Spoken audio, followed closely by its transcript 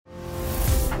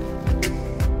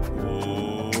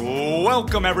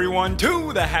Welcome, everyone,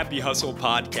 to the Happy Hustle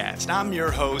Podcast. I'm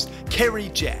your host, Kerry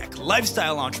Jack,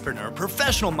 lifestyle entrepreneur,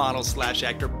 professional model /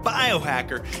 actor,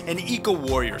 biohacker, and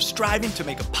eco-warrior, striving to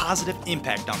make a positive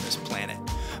impact on this planet.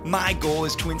 My goal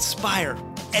is to inspire,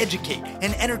 educate,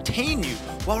 and entertain you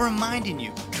while reminding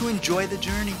you to enjoy the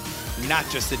journey, not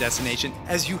just the destination,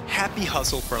 as you happy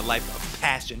hustle for a life of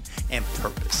passion and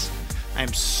purpose. I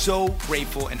am so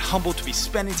grateful and humbled to be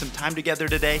spending some time together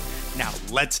today. Now,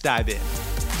 let's dive in.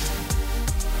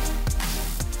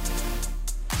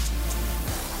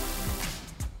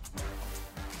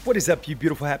 What is up, you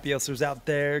beautiful happy hustlers out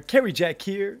there? Kerry Jack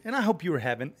here, and I hope you are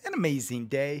having an amazing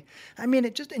day.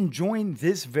 Just enjoying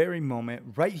this very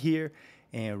moment right here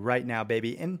and right now,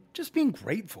 baby, and just being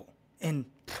grateful and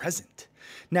present.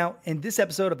 Now, in this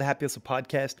episode of the Happy Hustle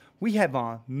Podcast, we have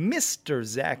on Mr.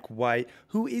 Zach White,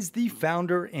 who is the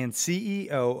founder and CEO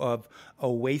of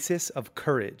Oasis of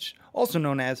Courage, also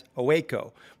known as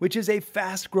OACO, which is a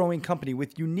fast-growing company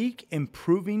with unique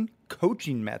improving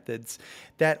coaching methods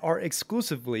that are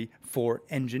exclusively for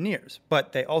engineers,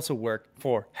 but they also work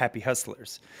for happy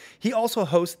hustlers. He also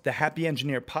hosts the Happy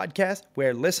Engineer podcast,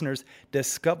 where listeners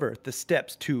discover the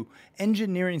steps to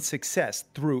engineering success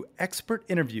through expert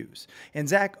interviews. And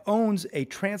Zach owns a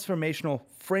transformational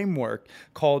framework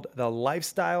called the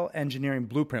Lifestyle Engineering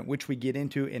Blueprint, which we get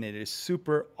into, and it is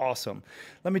super awesome.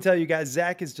 Let me tell you guys,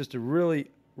 Zach is just a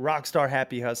really rockstar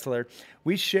happy hustler.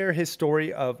 We share his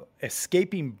story of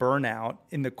escaping burnout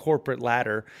in the corporate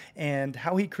ladder and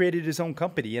how he created his own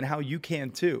company and how you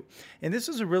can too. And this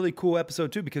is a really cool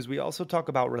episode too, because we also talk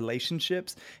about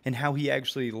relationships and how he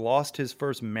actually lost his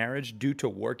first marriage due to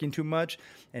working too much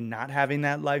and not having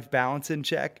that life balance in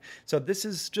check. So this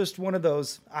is just one of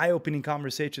those eye-opening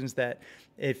conversations that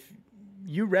if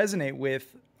you resonate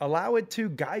with, allow it to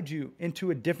guide you into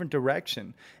a different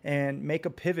direction and make a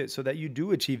pivot so that you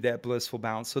do achieve that blissful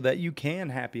balance, so that you can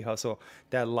happy hustle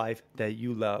that life that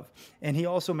you love. And he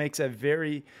also makes a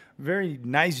very, very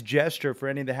nice gesture for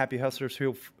any of the happy hustlers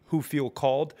who feel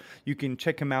called. You can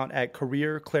check him out at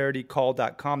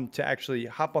careerclaritycall.com to actually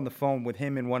hop on the phone with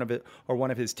him and one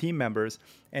of his team members.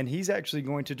 And he's actually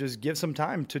going to just give some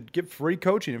time to give free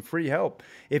coaching and free help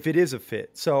if it is a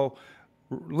fit. So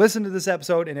listen to this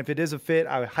episode, and if it is a fit,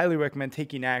 I would highly recommend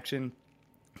taking action,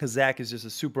 because Zach is just a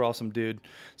super awesome dude.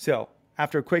 So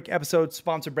after a quick episode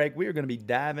sponsor break, we are going to be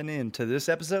diving into this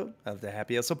episode of the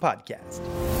Happy Hustle Podcast.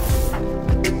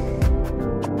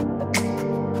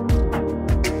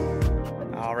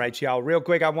 All right, y'all, real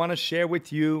quick, I want to share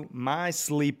with you my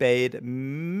sleep aid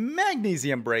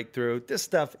magnesium breakthrough. This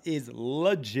stuff is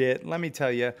legit, let me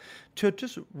tell you, to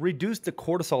just reduce the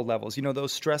cortisol levels,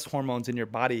 those stress hormones in your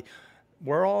body.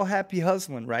 We're all happy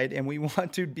hustling, right? And we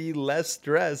want to be less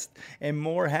stressed and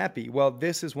more happy. Well,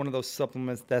 this is one of those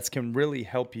supplements that can really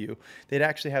help you. It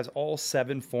actually has all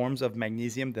 7 forms of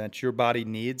magnesium that your body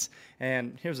needs.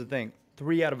 And here's the thing.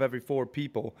 3 out of every 4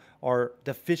 people are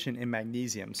deficient in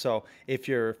magnesium. So if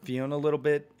you're feeling a little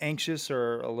bit anxious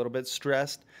or a little bit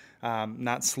stressed,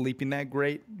 not sleeping that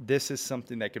great, this is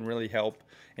something that can really help.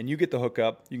 And you get the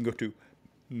hookup. You can go to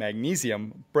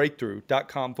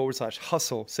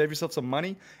magnesiumbreakthrough.com/hustle. Save yourself some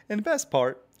money. And the best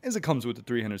part is it comes with a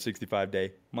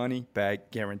 365-day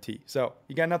money-back guarantee. So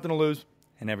you got nothing to lose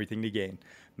and everything to gain.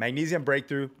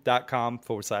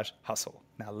 magnesiumbreakthrough.com/hustle.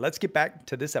 Now let's get back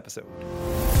to this episode.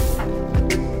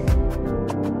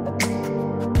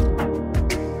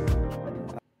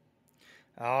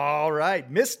 All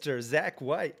right, Mr. Zach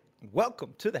White.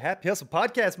 Welcome to the Happy Hustle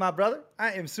Podcast, my brother.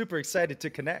 I am super excited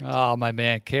to connect. Oh, my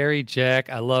man, Kerry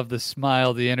Jack. I love the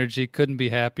smile, the energy. Couldn't be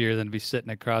happier than to be sitting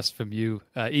across from you,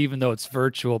 even though it's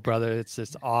virtual, brother. It's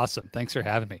just awesome. Thanks for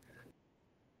having me.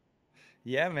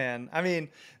 Yeah, man.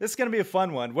 This is going to be a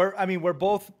fun one. We're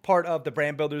both part of the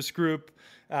Brand Builders group.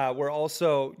 We're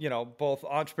also, both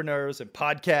entrepreneurs and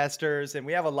podcasters, and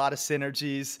we have a lot of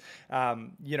synergies.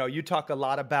 You talk a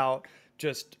lot about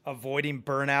just avoiding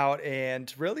burnout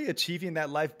and really achieving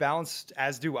that life balance,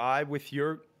 as do I with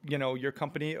your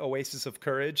company, Oasis of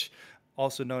Courage,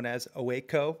 also known as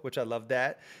OACO, which I love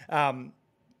that.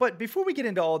 But before we get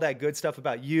into all that good stuff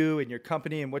about you and your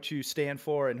company and what you stand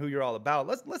for and who you're all about,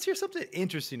 let's hear something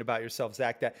interesting about yourself,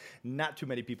 Zach, that not too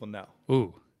many people know.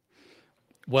 Ooh.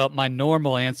 Well, my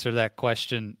normal answer to that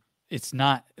question, it's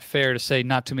not fair to say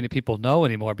not too many people know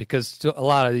anymore, because a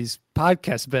lot of these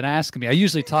podcasts have been asking me. I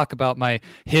usually talk about my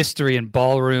history in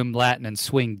ballroom, Latin, and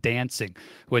swing dancing,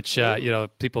 which,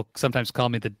 people sometimes call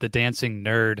me the dancing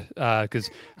nerd, because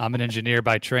I'm an engineer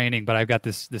by training, but I've got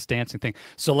this dancing thing.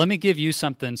 So let me give you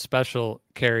something special,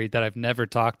 Kerry, that I've never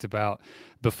talked about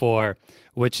before,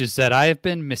 which is that I have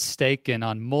been mistaken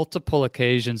on multiple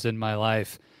occasions in my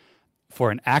life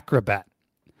for an acrobat.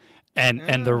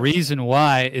 And the Oh. reason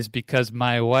why is because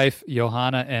my wife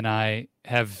Johanna and I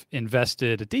have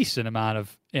invested a decent amount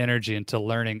of energy into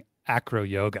learning acro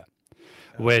yoga,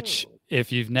 which Oh.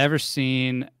 if you've never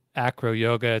seen acro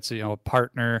yoga, it's a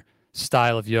partner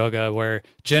style of yoga where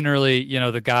generally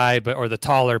the guy or the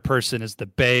taller person is the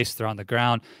base, they're on the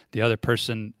ground, the other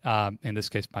person, in this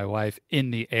case my wife,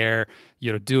 in the air,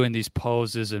 doing these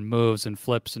poses and moves and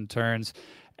flips and turns.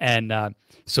 And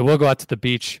so we'll go out to the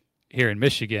beach here in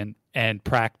Michigan and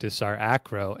practice our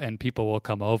acro, and people will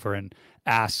come over and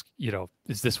ask,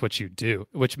 is this what you do?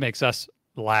 Which makes us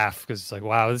laugh because it's like,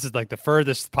 wow, this is like the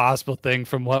furthest possible thing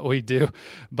from what we do.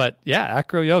 But yeah,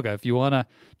 acro yoga, if you want to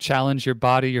challenge your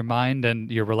body, your mind,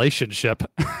 and your relationship,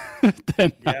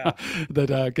 then, Yeah.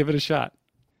 give it a shot.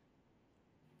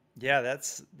 Yeah,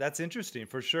 that's interesting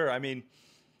for sure. I mean,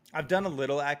 I've done a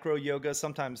little acro yoga.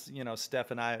 Sometimes,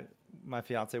 Steph and I, my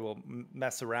fiance, will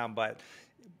mess around, but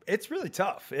it's really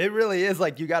tough. It really is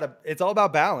like it's all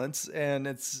about balance, and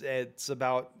it's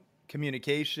about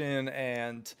communication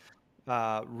and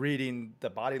reading the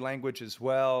body language as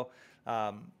well.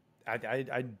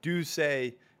 I do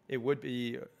say I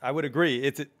would agree.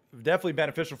 It's definitely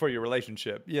beneficial for your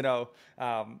relationship.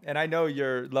 And I know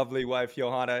your lovely wife,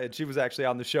 Johanna, and she was actually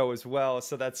on the show as well.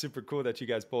 So that's super cool that you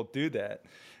guys both do that.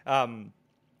 Um,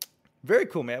 Very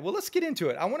cool, man. Well, let's get into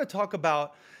it. I want to talk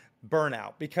about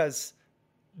burnout because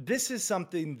this is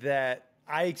something that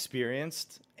I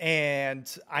experienced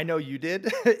and I know you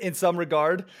did in some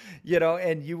regard,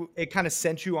 and it kind of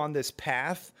sent you on this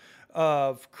path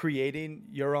of creating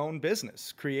your own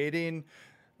business, creating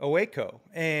OACO.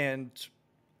 And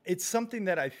it's something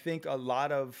that I think a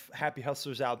lot of happy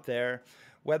hustlers out there,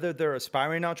 whether they're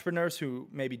aspiring entrepreneurs who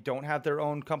maybe don't have their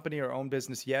own company or own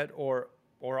business yet, or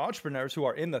entrepreneurs who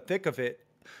are in the thick of it,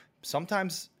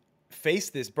 sometimes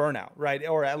face this burnout, right?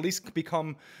 Or at least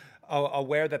become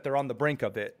aware that they're on the brink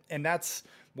of it. And that's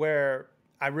where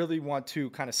I really want to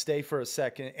kind of stay for a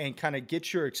second and kind of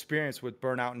get your experience with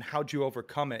burnout and how'd you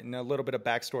overcome it and a little bit of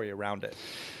backstory around it.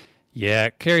 Yeah,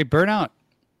 Carrie, burnout,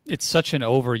 it's such an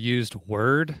overused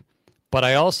word, but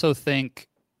I also think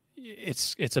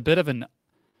it's a bit of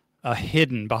a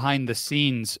hidden behind the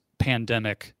scenes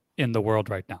pandemic in the world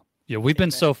right now. We've been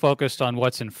Amen. so focused on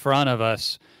what's in front of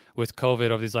us with COVID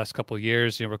over these last couple of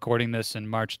years, recording this in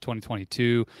March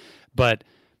 2022, but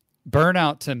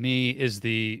burnout to me is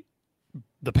the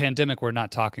pandemic we're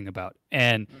not talking about.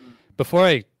 And Mm. before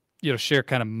I share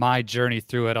kind of my journey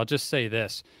through it, I'll just say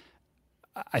this.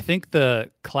 I think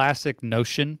the classic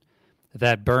notion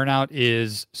that burnout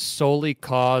is solely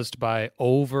caused by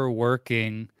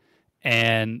overworking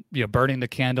and burning the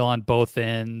candle on both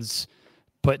ends,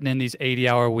 putting in these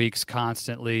 80-hour weeks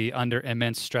constantly under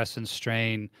immense stress and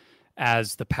strain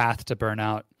as the path to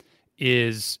burnout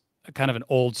is kind of an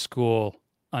old school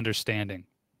understanding.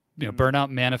 Mm. Burnout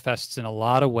manifests in a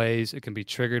lot of ways. It can be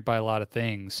triggered by a lot of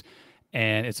things,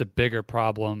 and it's a bigger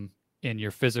problem in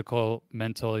your physical,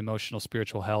 mental, emotional,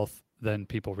 spiritual health than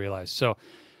people realize. So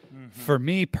Hmm. for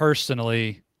me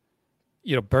personally,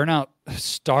 burnout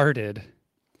started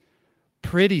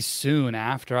pretty soon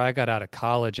after I got out of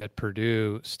college at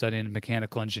Purdue studying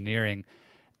mechanical engineering.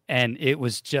 And it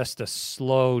was just a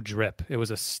slow drip. It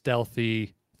was a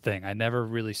stealthy thing. I never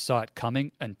really saw it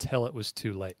coming until it was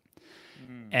too late.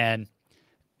 Mm.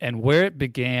 And where it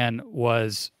began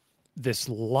was this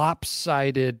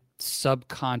lopsided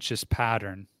subconscious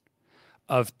pattern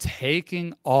of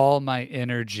taking all my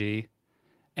energy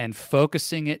and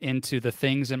focusing it into the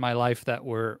things in my life that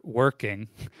were working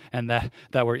and that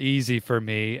were easy for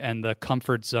me, and the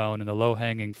comfort zone and the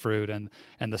low-hanging fruit and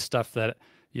the stuff that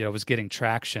was getting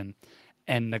traction,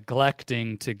 and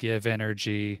neglecting to give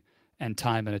energy and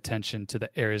time and attention to the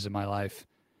areas of my life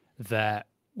that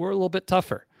were a little bit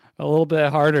tougher, a little bit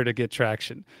harder to get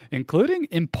traction, including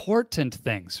important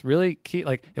things. Really key,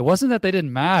 like it wasn't that they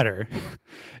didn't matter,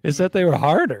 it's that they were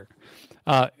harder.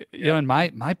 Yeah. And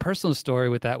my personal story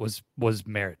with that was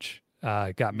marriage.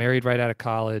 I got married right out of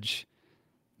college.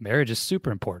 Marriage is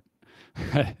super important.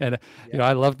 And Yeah.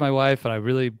 I loved my wife and I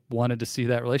really wanted to see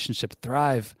that relationship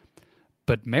thrive.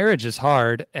 But marriage is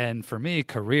hard, and for me,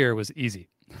 career was easy.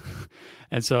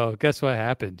 And so guess what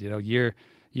happened? Year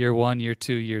 1, year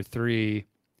 2, year 3,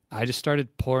 I just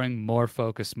started pouring more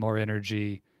focus, more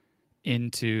energy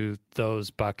into those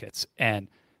buckets and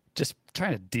just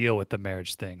trying to deal with the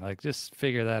marriage thing. Like just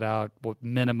figure that out with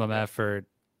minimum Yep. effort,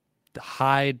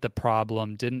 hide the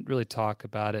problem, didn't really talk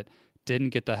about it,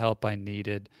 didn't get the help I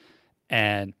needed.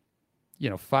 And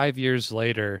 5 years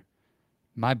later,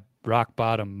 my rock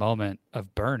bottom moment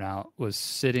of burnout was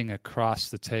sitting across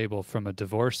the table from a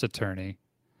divorce attorney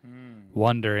Mm.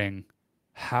 wondering,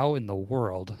 how in the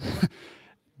world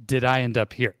did I end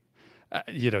up here?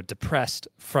 Depressed,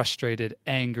 frustrated,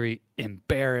 angry,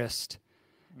 embarrassed.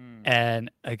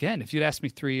 And again, if you'd asked me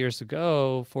 3 years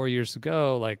ago, 4 years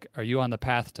ago, like, are you on the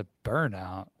path to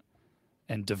burnout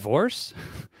and divorce?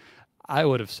 I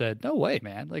would have said, no way,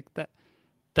 man. Like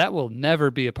that will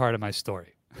never be a part of my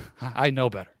story. I know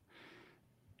better.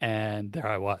 And there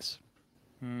I was.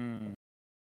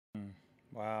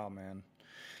 Wow, man.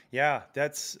 Yeah,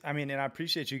 and I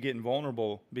appreciate you getting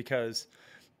vulnerable because,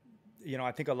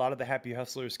 I think a lot of the happy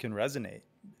hustlers can resonate.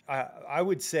 I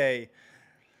would say,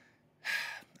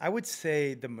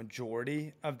 the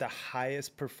majority of the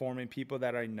highest performing people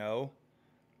that I know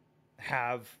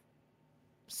have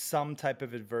some type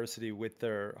of adversity with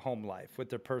their home life, with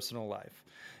their personal life,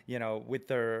 with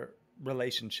their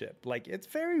relationship. Like, it's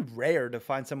very rare to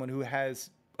find someone who has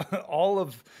all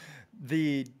of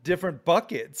the different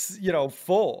buckets,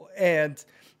 full. And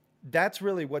that's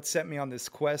really what set me on this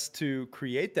quest to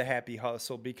create the happy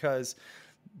hustle, because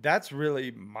that's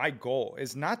really my goal,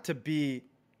 is not to be,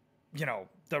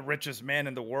 the richest man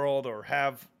in the world or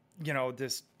have,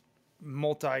 this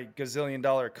multi-gazillion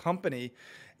dollar company.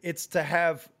 It's to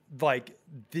have like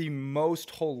the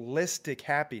most holistic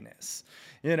happiness,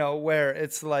 where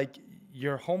it's like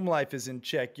your home life is in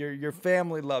check, your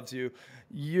family loves you,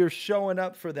 you're showing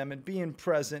up for them and being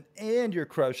present, and you're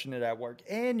crushing it at work,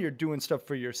 and you're doing stuff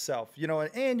for yourself,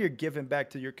 and you're giving back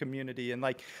to your community. And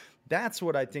like, that's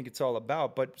what I think it's all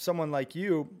about. But someone like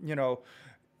you,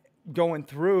 going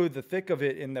through the thick of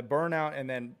it in the burnout and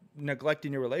then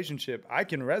neglecting your relationship, I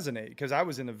can resonate, because I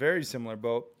was in a very similar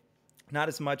boat. Not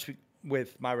as much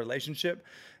with my relationship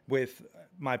with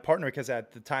my partner, because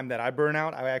at the time that I burn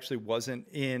out, I actually wasn't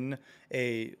in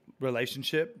a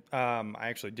relationship. I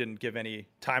actually didn't give any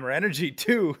time or energy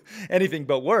to anything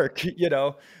but work,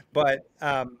 but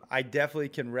I definitely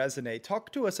can resonate.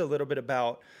 Talk to us a little bit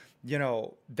about,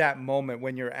 that moment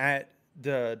when you're at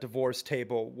the divorce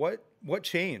table. What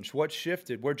changed? What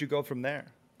shifted? Where'd you go from there?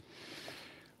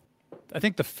 I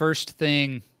think the first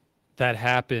thing that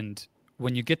happened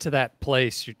when you get to that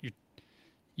place,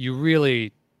 you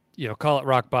really, call it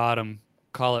rock bottom,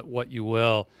 call it what you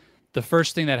will. The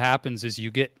first thing that happens is you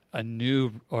get a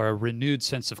new or a renewed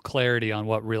sense of clarity on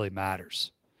what really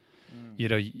matters.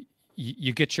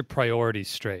 You get your priorities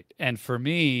straight. And for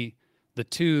me, the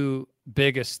two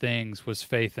biggest things was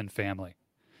faith and family.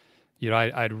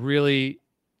 I'd really,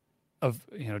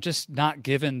 just not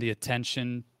given the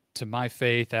attention to my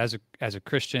faith as a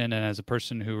Christian and as a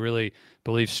person who really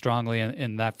believes strongly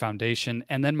in that foundation.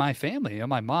 And then my family,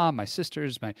 my mom, my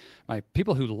sisters, my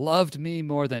people who loved me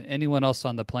more than anyone else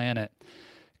on the planet.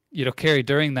 Carrie,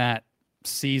 during that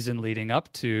season leading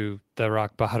up to the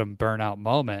rock bottom burnout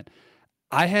moment,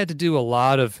 I had to do a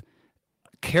lot of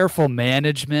careful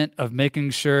management of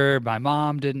making sure my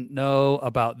mom didn't know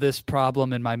about this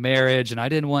problem in my marriage, and I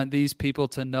didn't want these people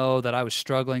to know that I was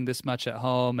struggling this much at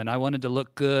home, and I wanted to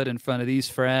look good in front of these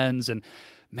friends. And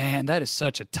man, that is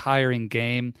such a tiring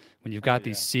game when you've got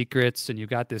these secrets and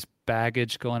you've got this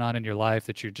baggage going on in your life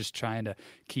that you're just trying to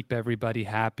keep everybody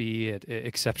happy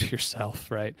except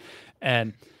yourself, right?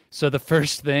 And so the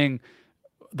first thing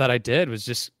that I did was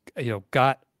just,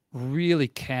 got really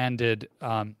candid.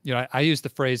 I use the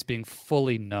phrase being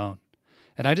fully known.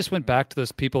 And I just went back to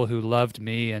those people who loved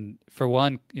me and, for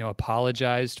one,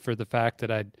 apologized for the fact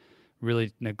that I'd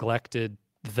really neglected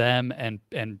them and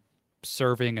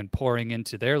serving and pouring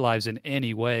into their lives in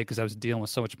any way, because I was dealing with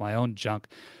so much of my own junk,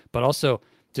 but also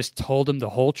just told them the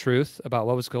whole truth about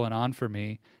what was going on for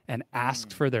me and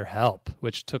asked for their help,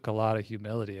 which took a lot of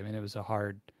humility. I mean, it was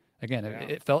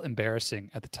it felt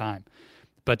embarrassing at the time,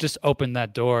 but just opened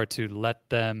that door to let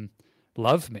them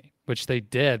love me, which they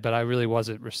did, but I really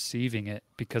wasn't receiving it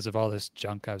because of all this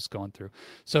junk I was going through.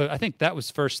 So I think that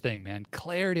was first thing, man,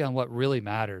 clarity on what really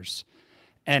matters.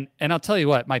 And I'll tell you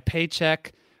what, my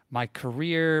paycheck, my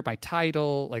career, my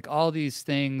title, like all these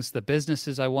things, the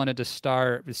businesses I wanted to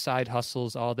start, the side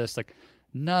hustles, all this, like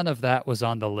none of that was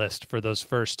on the list for those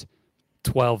first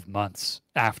 12 months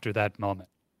after that moment.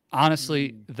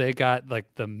 Honestly, they got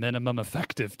like the minimum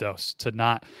effective dose to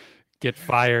not get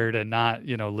fired and not,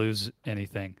 lose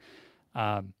anything.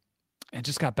 And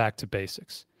just got back to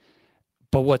basics.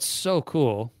 But what's so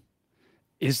cool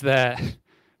is that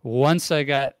once I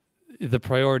got the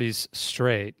priorities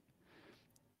straight,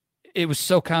 it was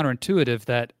so counterintuitive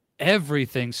that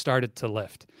everything started to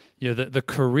lift. The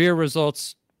career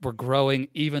results were growing,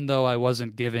 even though I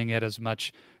wasn't giving it as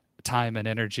much time and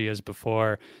energy as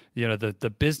before.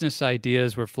 The business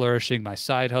ideas were flourishing. My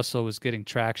side hustle was getting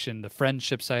traction. The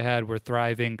friendships I had were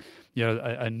thriving.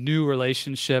 A new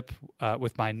relationship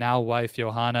with my now wife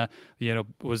Johanna,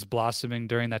 was blossoming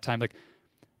during that time. Like,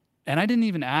 and I didn't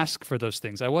even ask for those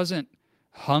things. I wasn't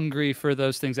hungry for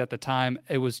those things at the time.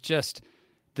 It was just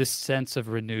this sense of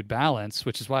renewed balance,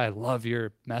 which is why I love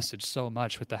your message so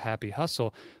much with the happy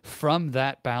hustle. From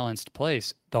that balanced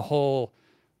place, the whole,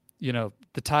 the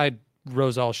tide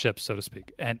rose all ships, so to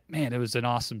speak. And man, it was an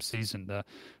awesome season. The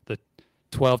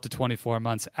 12 to 24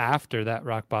 months after that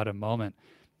rock bottom moment,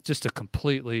 just a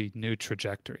completely new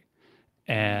trajectory.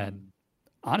 And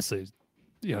honestly,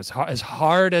 as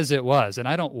hard as it was, and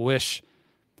I don't wish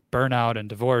burnout and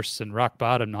divorce and rock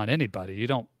bottom on anybody. You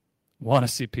don't want to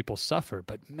see people suffer,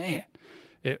 but man,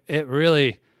 it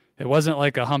really, it wasn't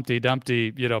like a Humpty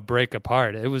Dumpty, break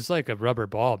apart. It was like a rubber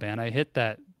ball, man. I hit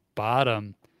that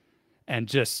bottom and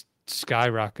just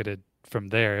skyrocketed from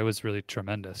there. It was really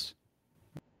tremendous.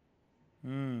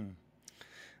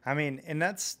 I mean, and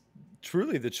that's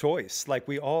truly the choice. Like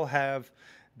we all have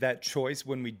that choice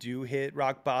when we do hit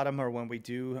rock bottom or when we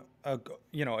do,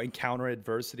 encounter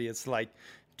adversity. It's like,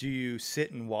 do you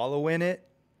sit and wallow in it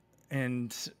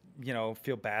and,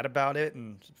 feel bad about it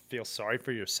and feel sorry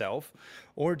for yourself?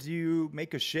 Or do you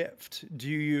make a shift? Do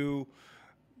you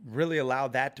really allow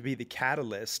that to be the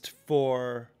catalyst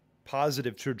for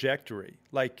positive trajectory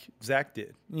like Zach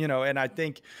did? And I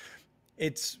think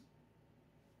it's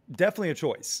definitely a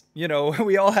choice.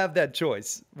 We all have that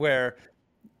choice where,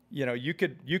 you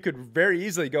could very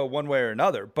easily go one way or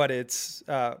another, but it's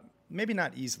maybe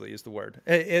not easily is the word.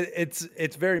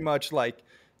 It's very much like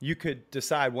you could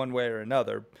decide one way or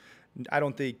another. I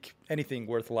don't think anything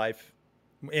worth life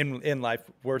in life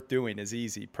worth doing is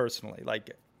easy personally.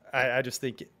 Like I just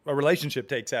think a relationship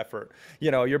takes effort.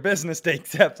 Your business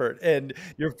takes effort and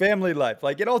your family life,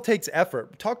 like it all takes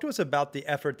effort. Talk to us about the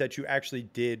effort that you actually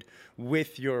did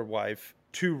with your wife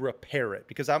to repair it,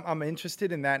 because I'm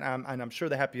interested in that. And I'm sure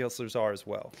the happy hustlers are as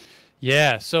well.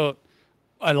 Yeah. So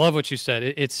I love what you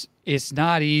said. It's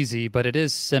not easy, but it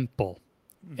is simple.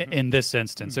 In this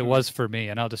instance, it was for me,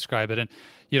 and I'll describe it. And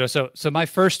so my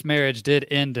first marriage did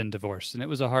end in divorce, and it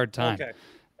was a hard time.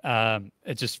 Okay.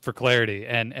 It's just for clarity.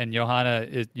 And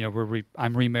Johanna,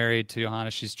 I'm remarried to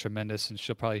Johanna. She's tremendous, and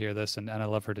she'll probably hear this, and I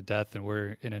love her to death, and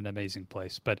we're in an amazing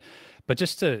place. But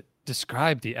just to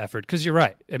describe the effort, because you're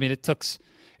right. I mean, it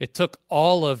took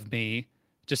all of me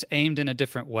just aimed in a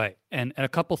different way, and a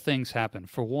couple things happened.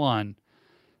 For one,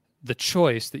 the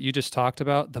choice that you just talked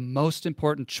about, the most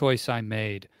important choice I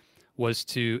made was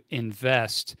to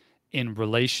invest in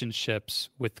relationships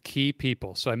with key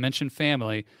people. So I mentioned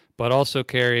family, but also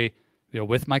Carrie,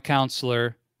 with my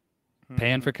counselor,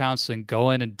 paying for counseling,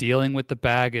 going and dealing with the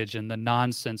baggage and the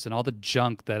nonsense and all the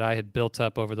junk that I had built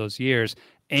up over those years.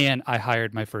 And I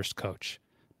hired my first coach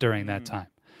during that time.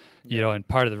 And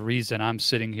part of the reason I'm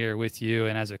sitting here with you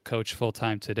and as a coach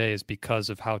full-time today is because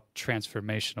of how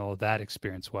transformational that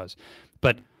experience was.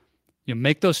 But you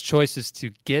make those choices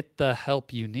to get the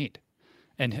help you need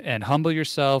and humble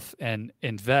yourself and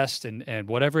invest and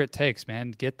whatever it takes,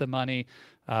 man. Get the money,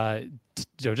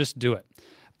 just do it.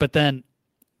 But then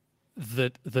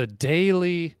the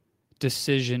daily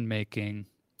decision making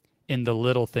in the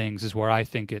little things is where I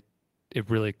think it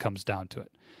really comes down to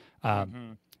it.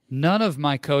 None of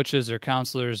my coaches or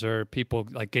counselors or people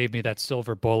like gave me that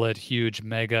silver bullet, huge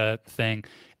mega thing.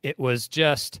 It was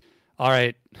just, all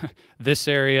right, this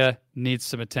area needs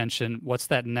some attention. What's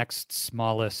that next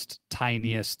smallest,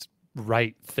 tiniest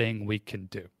right thing we can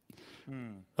do?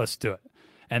 Let's do it.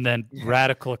 And then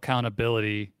radical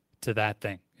accountability to that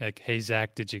thing. Like, hey,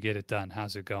 Zach, did you get it done?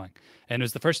 How's it going? And it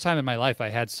was the first time in my life I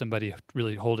had somebody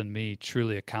really holding me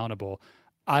truly accountable.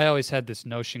 I always had this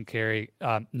notion, Carrie.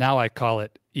 Now I call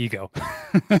it ego,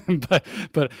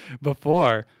 but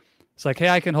before it's like, hey,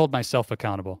 I can hold myself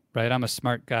accountable, right? I'm a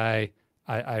smart guy.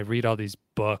 I read all these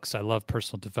books. I love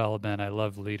personal development. I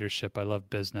love leadership. I love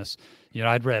business.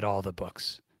 I'd read all the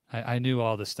books. I knew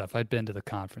all this stuff. I'd been to the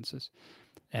conferences,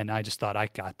 and I just thought I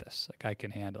got this. Like I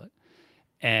can handle it.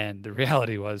 And the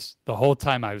reality was, the whole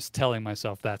time I was telling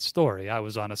myself that story, I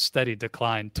was on a steady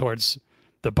decline towards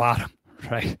the bottom.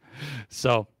 Right.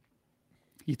 So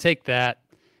you take that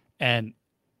and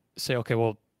say, okay,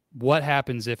 well, what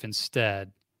happens if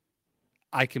instead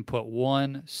I can put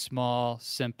one small,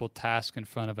 simple task in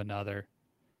front of another,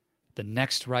 the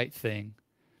next right thing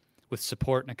with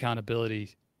support and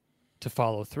accountability to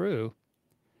follow through.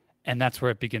 And that's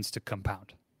where it begins to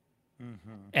compound.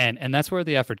 And that's where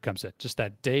the effort comes in, just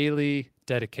that daily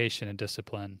dedication and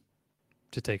discipline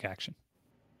to take action.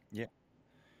 Yeah.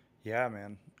 Yeah,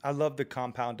 man. I love The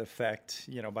Compound Effect,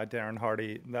 by Darren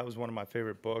Hardy. That was one of my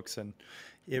favorite books. And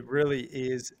it really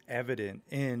is evident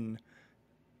in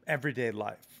everyday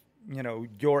life.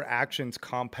 your actions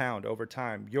compound over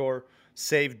time. Your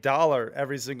saved dollar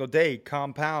every single day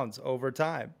compounds over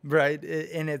time, right?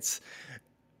 And it's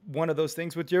one of those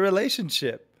things with your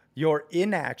relationship. Your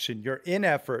inaction, your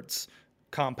inefforts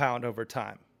compound over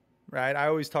time, right? I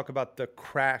always talk about the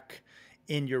crack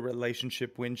in your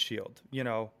relationship windshield.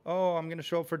 Oh, I'm going to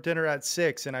show up for dinner at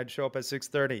 6 and I'd show up at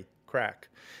 6:30. Crack.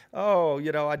 Oh,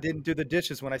 I didn't do the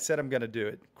dishes when I said I'm going to do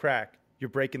it. Crack. You're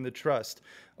breaking the trust.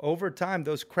 Over time,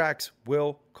 those cracks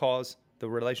will cause the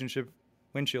relationship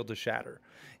windshield to shatter.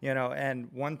 And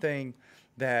one thing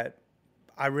that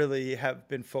I really have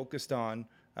been focused on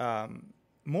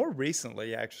more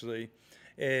recently, actually,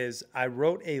 is I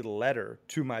wrote a letter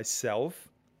to myself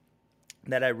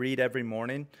that I read every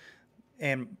morning.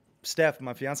 And Steph,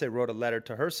 my fiance, wrote a letter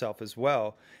to herself as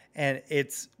well. And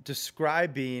it's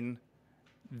describing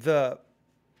the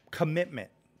commitment,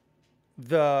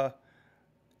 the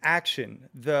action,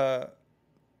 the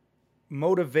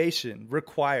motivation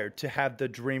required to have the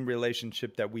dream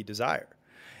relationship that we desire.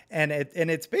 And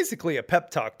it's basically a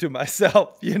pep talk to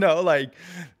myself,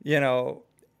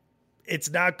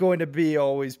 it's not going to be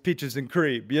always peaches and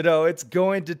cream. It's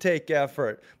going to take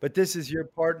effort, but this is your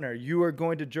partner. You are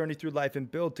going to journey through life and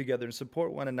build together and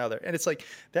support one another. And it's like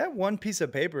that one piece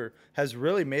of paper has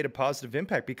really made a positive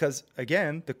impact because,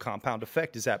 again, the compound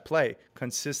effect is at play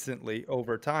consistently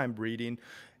over time, reading,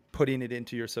 putting it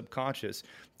into your subconscious.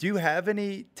 Do you have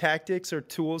any tactics or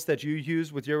tools that you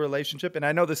use with your relationship? And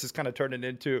I know this is kind of turning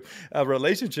into a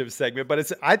relationship segment,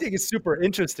 but I think it's super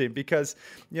interesting because,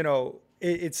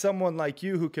 it's someone like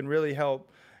you who can really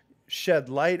help shed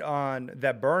light on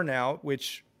that burnout,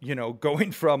 which,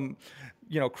 going from,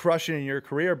 crushing your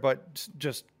career, but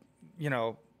just,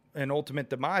 an ultimate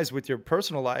demise with your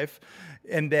personal life.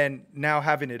 And then now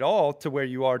having it all to where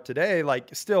you are today, like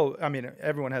still, I mean,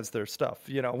 everyone has their stuff,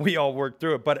 we all work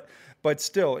through it, but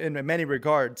still in many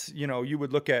regards, you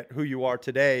would look at who you are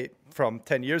today from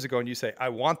 10 years ago and you say, I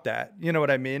want that, you know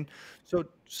what I mean?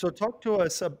 So talk to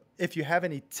us if you have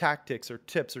any tactics or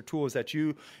tips or tools that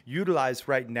you utilize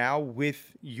right now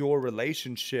with your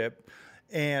relationship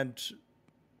and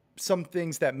some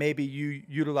things that maybe you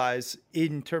utilize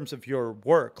in terms of your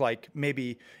work, like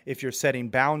maybe if you're setting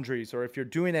boundaries or if you're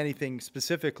doing anything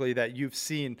specifically that you've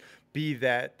seen be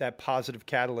that positive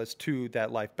catalyst to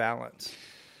that life balance.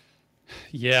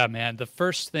 Yeah, man. The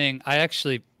first thing, I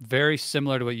actually, very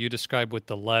similar to what you described with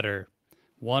the letter,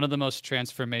 one of the most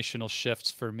transformational shifts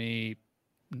for me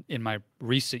in my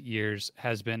recent years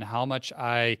has been how much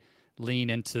I lean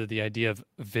into the idea of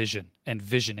vision and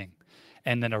visioning,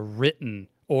 and then a written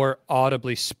or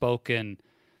audibly spoken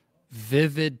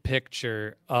vivid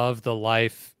picture of the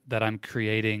life that I'm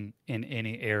creating in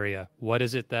any area. What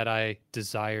is it that I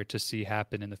desire to see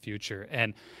happen in the future?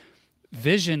 And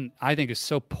vision, I think, is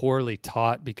so poorly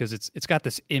taught because it's got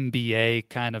this MBA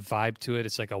kind of vibe to it.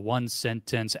 It's like a one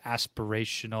sentence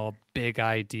aspirational big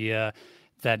idea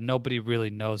that nobody really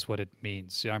knows what it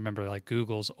means. I remember like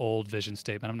Google's old vision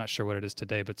statement. I'm not sure what it is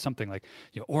today, but something like,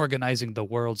 organizing the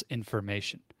world's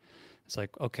information. It's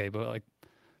like, okay, but like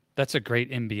that's a great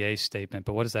MBA statement,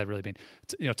 but what does that really mean?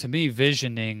 To me,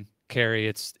 visioning, Carrie,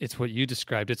 it's what you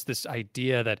described. It's this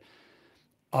idea that,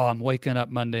 oh, I'm waking up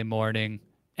Monday morning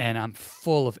and I'm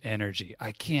full of energy.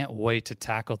 I can't wait to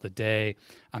tackle the day.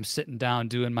 I'm sitting down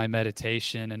doing my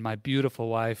meditation and my beautiful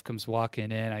wife comes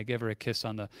walking in. I give her a kiss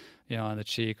on the, on the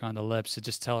cheek, on the lips, to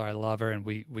just tell her I love her. And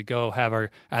we go have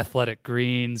our athletic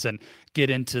greens and get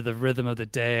into the rhythm of the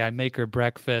day. I make her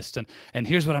breakfast and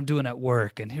here's what I'm doing at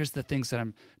work. And here's the things that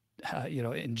I'm,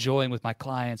 enjoying with my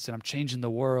clients, and I'm changing the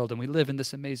world, and we live in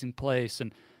this amazing place.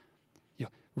 And,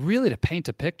 really to paint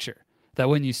a picture that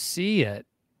when you see it,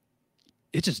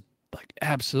 it just like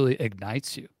absolutely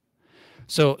ignites you.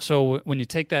 So when you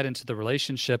take that into the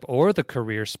relationship or the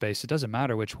career space, it doesn't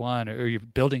matter which one, or you're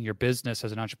building your business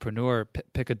as an entrepreneur,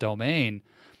 pick a domain.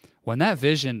 When that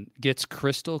vision gets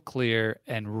crystal clear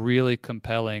and really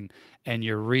compelling, and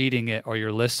you're reading it or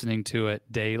you're listening to it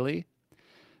daily,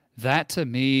 that to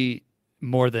me,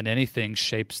 more than anything,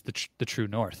 shapes the true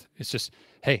north. It's just,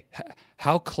 hey,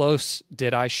 how close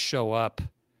did I show up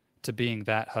to being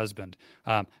that husband?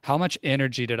 How much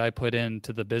energy did I put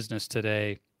into the business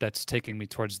today that's taking me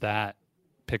towards that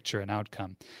picture and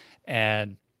outcome?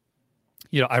 And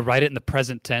I write it in the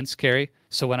present tense, Carrie.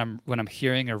 So when I'm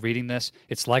hearing or reading this,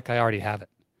 it's like I already have it.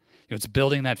 It's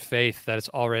building that faith that it's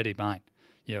already mine.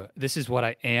 This is what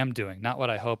I am doing, not what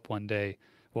I hope one day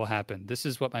will happen. This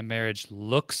is what my marriage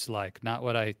looks like, not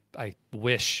what I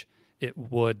wish it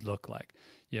would look like.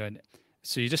 And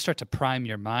so you just start to prime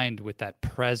your mind with that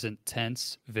present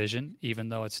tense vision, even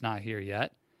though it's not here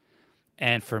yet.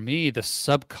 And for me, the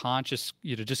subconscious,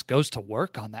 just goes to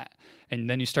work on that. And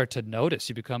then you start to notice,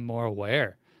 you become more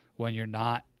aware when you're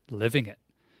not living it.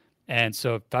 And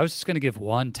so if I was just going to give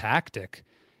one tactic,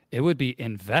 it would be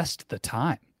invest the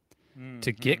time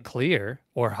to get clear,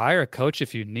 or hire a coach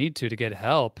if you need to get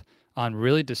help on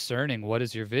really discerning what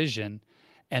is your vision,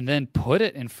 and then put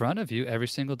it in front of you every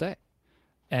single day.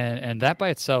 And that by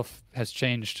itself has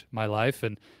changed my life.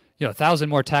 And 1,000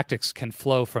 more tactics can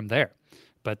flow from there.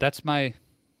 But that's my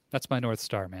North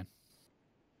Star, man.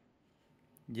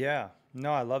 Yeah,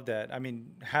 no, I love that. I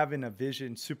mean, having a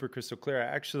vision super crystal clear.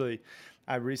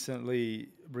 I recently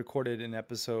recorded an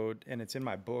episode, and it's in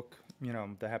my book,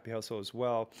 The Happy Hustle as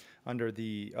well, under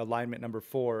the alignment number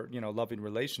 4, loving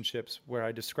relationships, where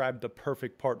I described the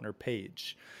perfect partner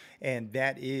page. And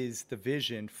that is the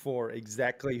vision for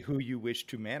exactly who you wish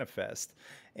to manifest.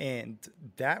 And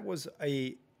that was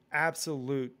a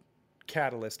absolute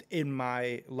catalyst in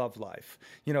my love life,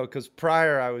 because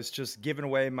prior I was just giving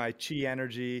away my chi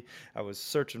energy. I was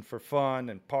searching for fun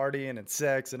and partying and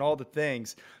sex and all the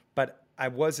things, but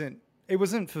it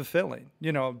wasn't fulfilling.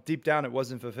 Deep down it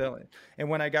wasn't fulfilling. And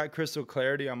when I got crystal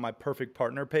clarity on my perfect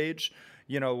partner page,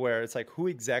 where it's like, who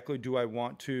exactly do I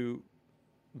want to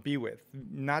be with?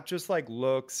 Not just like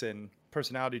looks and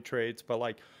personality traits, but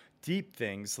like deep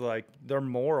things, like their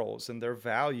morals and their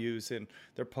values and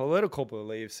their political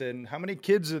beliefs and how many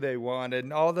kids do they want,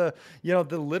 and all the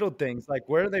the little things, like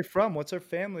where are they from, what's their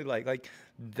family like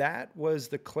that was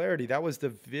the clarity, that was the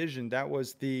vision, that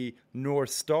was the North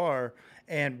Star.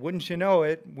 And wouldn't you know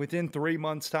it, within 3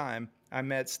 months time I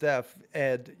met Steph,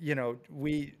 and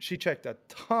she checked a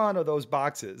ton of those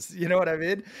boxes. You know what I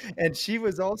mean? And she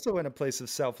was also in a place of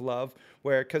self-love,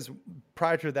 where, because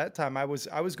prior to that time I was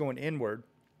going inward.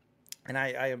 And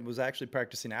I was actually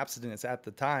practicing abstinence at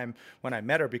the time when I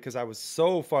met her, because I was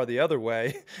so far the other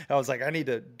way. I was like, I need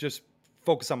to just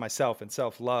focus on myself and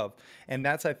self-love. And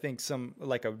that's, I think,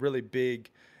 like a really big,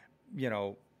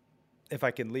 if I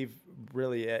can leave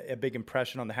really a big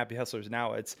impression on the Happy Hustlers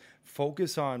now, it's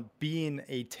focus on being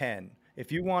a 10. If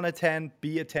you want a 10,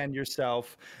 be a 10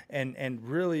 yourself, and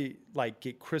really like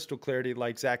get crystal clarity,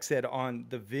 like Zach said, on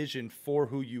the vision for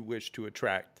who you wish to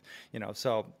attract.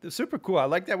 So it's super cool. I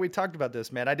like that we talked about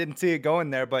this, man. I didn't see it going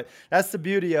there, but that's the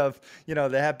beauty of, the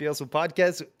Happy Hustle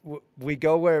podcast. We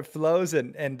go where it flows,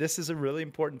 and this is a really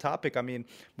important topic. I mean,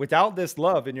 without this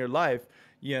love in your life,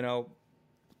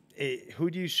 who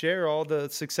do you share all the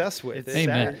success with? It's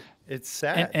Amen. sad. It's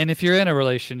sad. And if you're in a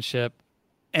relationship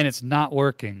and it's not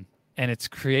working, and it's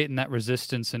creating that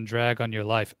resistance and drag on your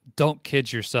life, don't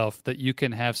kid yourself that you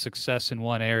can have success in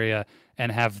one area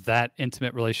and have that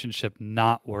intimate relationship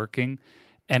not working,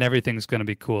 and everything's going to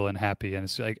be cool and happy. And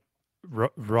it's like,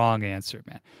 wrong answer,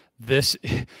 man. This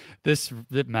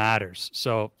it matters.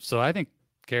 So I think,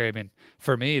 Gary, I mean,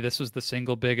 for me, this was the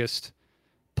single biggest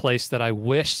place that I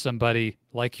wish somebody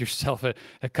like yourself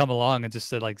had come along and just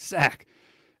said, like, Zach,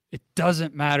 it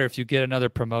doesn't matter if you get another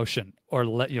promotion or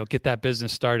get that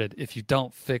business started if you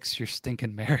don't fix your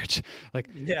stinking marriage. Like,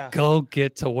 go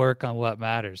get to work on what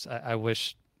matters. I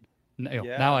wish.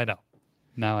 Now I know.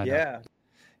 Now I know. Yeah.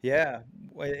 Yeah.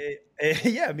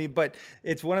 I mean, but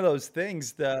it's one of those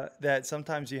things that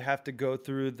sometimes you have to go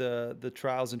through the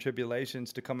trials and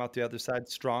tribulations to come out the other side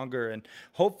stronger. And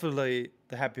hopefully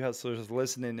the Happy Hustlers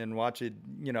listening and watching,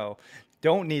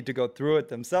 don't need to go through it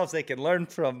themselves. They can learn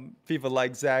from people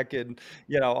like Zach and,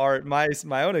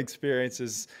 my own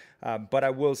experiences. But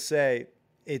I will say,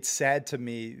 it's sad to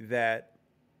me that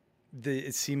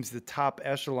it seems the top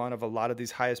echelon of a lot of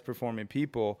these highest performing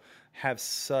people have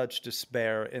such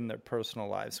despair in their personal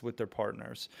lives with their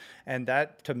partners. And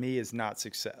that, to me, is not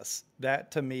success.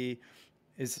 That, to me,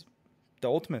 is the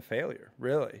ultimate failure,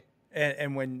 really.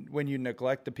 And when you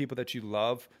neglect the people that you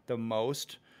love the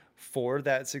most for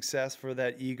that success, for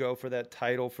that ego, for that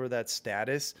title, for that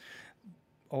status,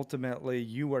 ultimately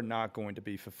you are not going to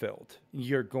be fulfilled.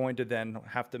 You're going to then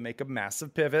have to make a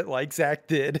massive pivot like Zach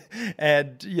did,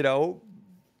 and,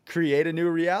 create a new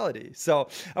reality. So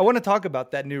I want to talk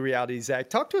about that new reality, Zach.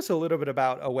 Talk to us a little bit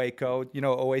about OACO,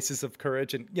 Oasis of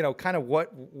Courage, and, kind of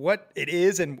what it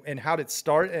is and how did it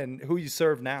start and who you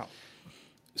serve now.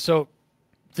 So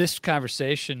this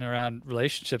conversation around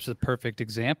relationships is a perfect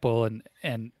example.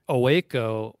 And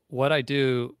OACO, what I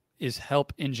do is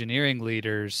help engineering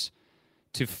leaders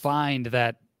to find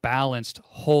that balanced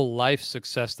whole life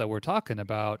success that we're talking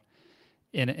about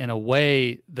in a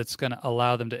way that's going to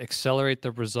allow them to accelerate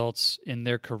the results in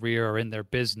their career or in their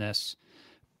business,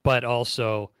 but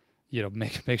also,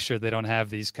 make sure they don't have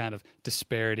these kind of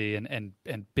disparity and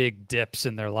big dips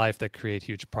in their life that create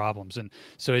huge problems. And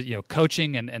so,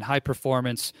 coaching and high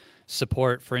performance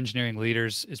support for engineering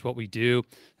leaders is what we do.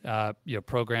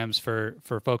 Programs for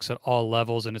folks at all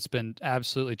levels, and it's been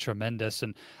absolutely tremendous.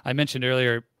 And I mentioned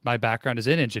earlier, my background is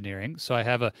in engineering, so I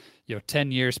have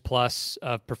 10 years plus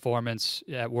of performance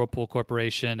at Whirlpool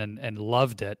Corporation, and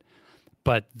loved it.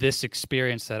 But this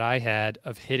experience that I had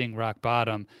of hitting rock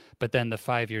bottom, but then the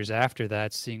 5 years after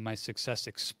that, seeing my success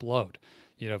explode,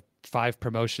 5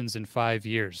 promotions in 5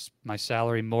 years, my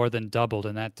salary more than doubled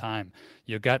in that time.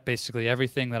 You got basically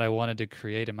everything that I wanted to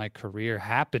create in my career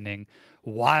happening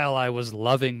while I was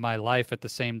loving my life at the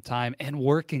same time and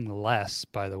working less,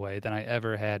 by the way, than I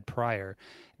ever had prior.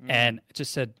 And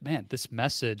just said, man, this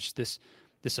message, this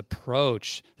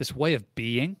approach, this way of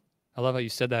being, I love how you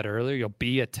said that earlier, you'll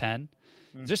be a 10.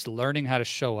 Just learning how to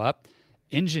show up.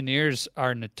 Engineers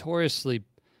are notoriously,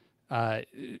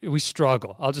 we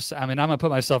struggle. I'm going to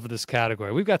put myself in this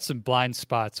category. We've got some blind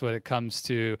spots when it comes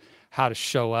to how to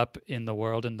show up in the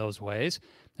world in those ways.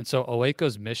 And so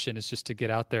OACO's mission is just to get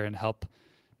out there and help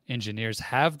engineers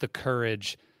have the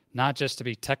courage, not just to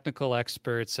be technical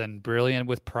experts and brilliant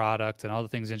with product and all the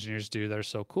things engineers do that are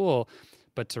so cool,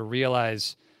 but to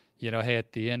realize, hey,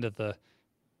 at the end of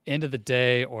the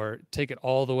day, or take it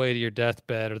all the way to your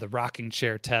deathbed, or the rocking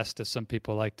chair test, as some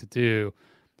people like to do,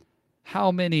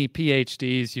 how many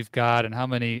PhDs you've got and how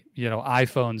many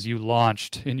iPhones you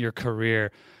launched in your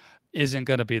career isn't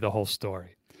going to be the whole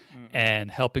story.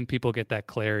 And helping people get that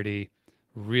clarity,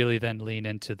 really then lean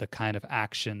into the kind of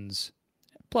actions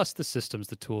plus the systems,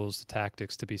 the tools, the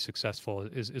tactics to be successful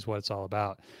is what it's all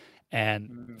about.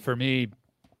 And for me,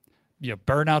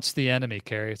 burnout's the enemy,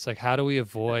 Carrie. It's like, how do we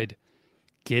avoid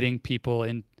getting people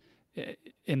in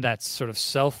that sort of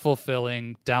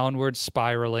self-fulfilling, downward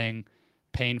spiraling,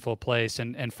 painful place?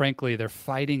 And frankly, they're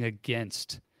fighting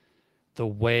against the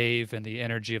wave and the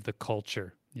energy of the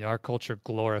culture. Our culture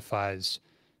glorifies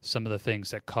some of the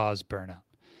things that cause burnout,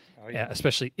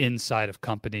 especially inside of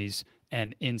companies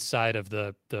and inside of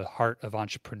the heart of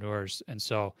entrepreneurs. And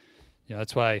so,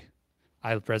 that's why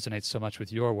I resonate so much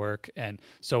with your work. And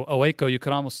so OACO, you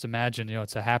could almost imagine,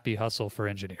 it's a happy hustle for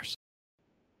engineers.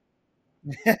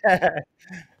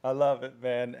 I love it,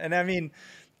 man. And I mean,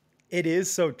 it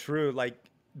is so true. Like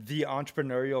the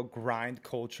entrepreneurial grind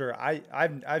culture,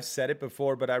 I've said it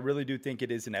before, but I really do think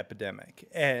it is an epidemic.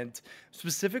 And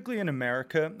specifically in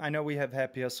America, I know we have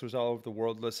happy hustlers all over the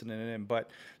world listening in, but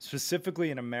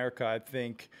specifically in America, I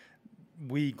think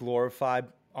we glorify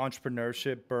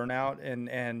entrepreneurship, burnout,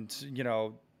 and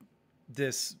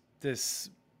this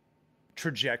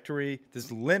trajectory,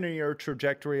 this linear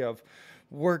trajectory of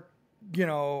work,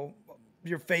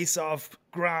 your face off,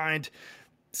 grind,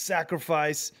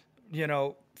 sacrifice,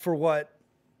 for what?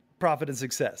 Profit and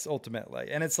success,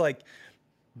 ultimately. And it's like,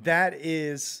 that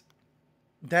is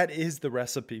the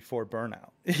recipe for burnout,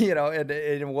 and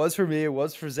it was for me, it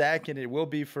was for Zach, and it will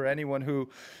be for anyone who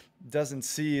doesn't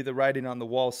see the writing on the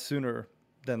wall sooner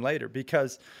than later,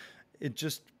 because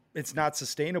it's not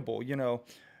sustainable.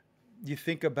 You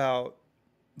think about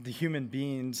the human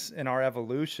beings in our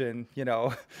evolution,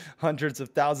 hundreds of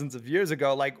thousands of years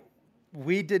ago, like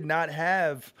we did not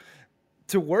have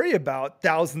to worry about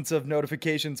thousands of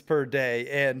notifications per day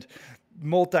and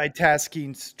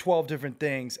multitasking 12 different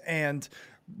things and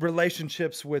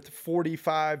relationships with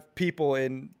 45 people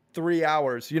in 3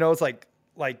 hours. It's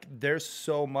like there's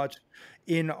so much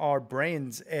in our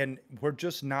brains, and we're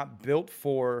just not built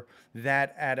for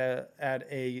that at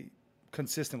a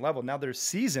consistent level. Now there's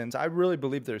seasons. I really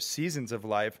believe there's seasons of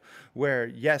life where,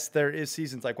 yes, there is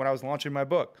seasons. Like when I was launching my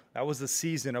book, that was the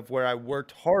season of where I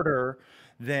worked harder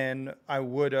than I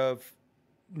would have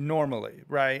normally,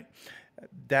 right?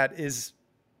 That is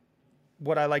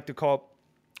what I like to call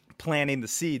planting the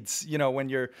seeds. When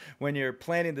you're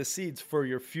planting the seeds for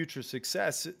your future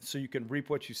success, so you can reap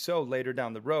what you sow later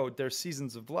down the road, there's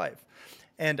seasons of life.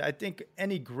 And I think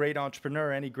any great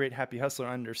entrepreneur, any great happy hustler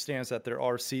understands that there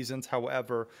are seasons.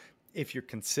 However, if you're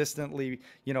consistently,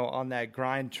 on that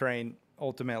grind train,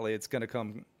 ultimately it's going to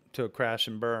come to a crash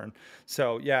and burn.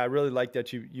 So yeah, I really like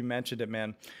that you mentioned it,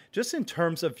 man. Just in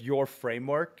terms of your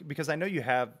framework, because I know you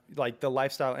have like the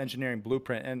lifestyle engineering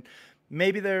blueprint, and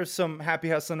maybe there's some happy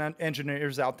hustling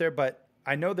engineers out there, but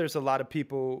I know there's a lot of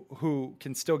people who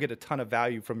can still get a ton of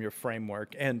value from your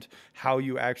framework and how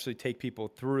you actually take people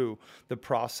through the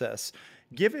process.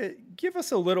 Give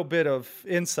us a little bit of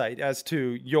insight as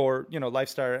to your,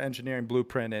 lifestyle engineering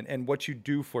blueprint and what you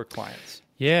do for clients.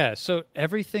 Yeah. So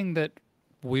everything that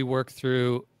we work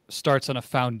through starts on a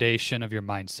foundation of your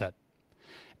mindset.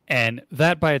 And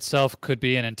that by itself could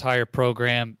be an entire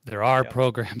program. There are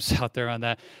programs out there on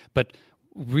that, but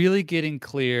really getting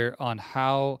clear on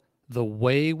how the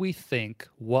way we think,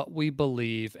 what we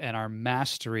believe, and our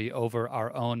mastery over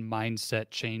our own mindset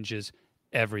changes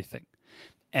everything.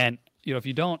 And, if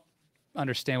you don't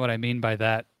understand what I mean by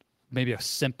that, maybe a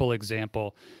simple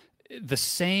example, the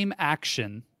same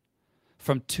action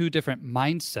from two different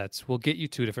mindsets will get you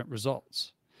two different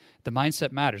results. The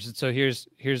mindset matters. And so here's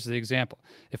the example.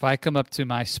 If I come up to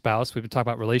my spouse, we've been talking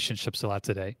about relationships a lot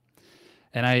today,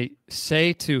 and I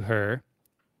say to her,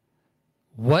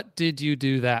 "What did you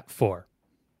do that for?"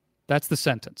 That's the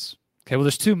sentence. Okay, well,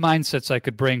 there's two mindsets I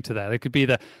could bring to that. It could be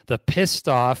the pissed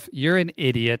off, "You're an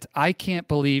idiot, I can't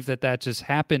believe that just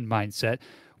happened" mindset.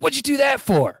 "What'd you do that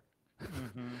for?"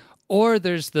 Mm-hmm. Or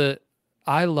there's the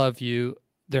 "I love you.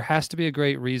 There has to be a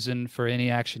great reason for any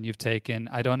action you've taken.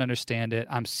 I don't understand it.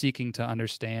 I'm seeking to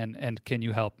understand, and can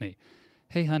you help me?"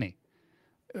 "Hey, honey,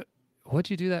 what'd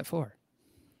you do that for?"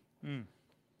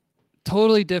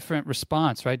 Totally different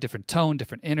response, right? Different tone,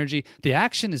 different energy. The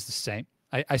action is the same.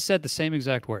 I said the same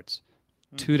exact words.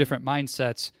 Two different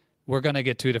mindsets. We're going to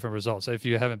get two different results. If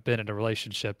you haven't been in a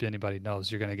relationship, anybody knows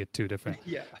you're going to get two different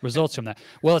results from that.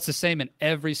 Well, it's the same in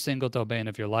every single domain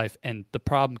of your life. And the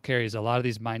problem, Carrie, is a lot of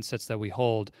these mindsets that we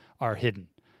hold are hidden.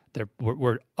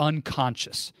 We're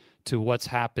unconscious to what's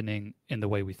happening in the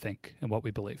way we think and what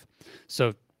we believe.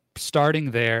 So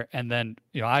starting there, and then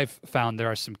I've found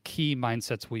there are some key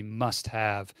mindsets we must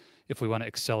have if we want to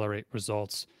accelerate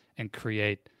results and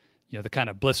create the kind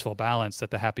of blissful balance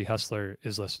that the happy hustler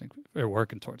is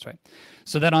working towards, right?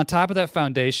 So then on top of that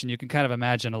foundation, you can kind of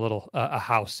imagine a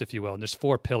house, if you will, and there's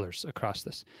 4 pillars across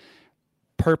this: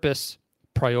 purpose,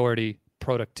 priority,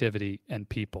 productivity, and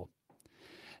people.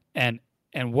 And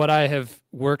what I have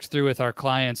worked through with our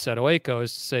clients at OACO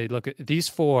is to say, look, these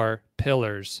 4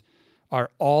 pillars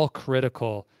are all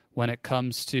critical when it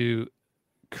comes to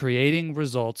creating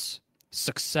results,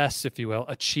 success, if you will,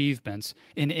 achievements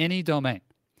in any domain.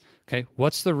 Okay,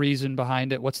 what's the reason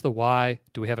behind it? What's the why?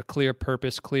 Do we have a clear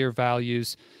purpose, clear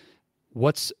values?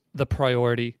 What's the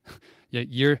priority?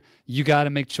 You got to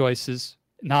make choices.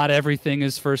 Not everything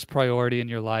is first priority in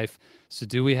your life. So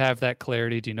do we have that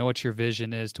clarity? Do you know what your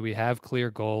vision is? Do we have clear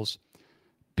goals?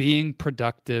 Being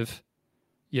productive,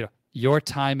 your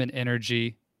time and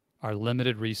energy are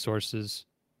limited resources.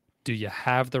 Do you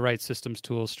have the right systems,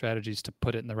 tools, strategies to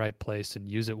put it in the right place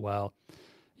and use it well?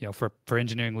 For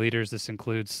engineering leaders, this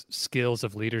includes skills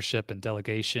of leadership and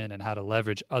delegation and how to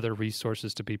leverage other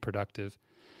resources to be productive.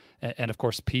 And of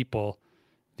course, people,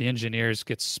 the engineers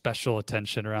get special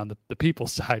attention around the people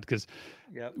side because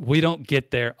we don't get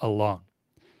there alone.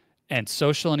 And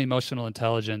social and emotional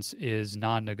intelligence is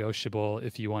non-negotiable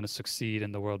if you want to succeed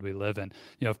in the world we live in.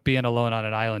 If being alone on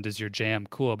an island is your jam,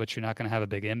 cool, but you're not going to have a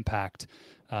big impact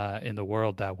in the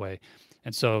world that way.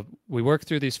 And so we work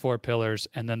through these 4 pillars,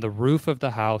 and then the roof of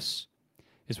the house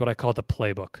is what I call the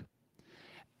playbook.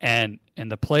 And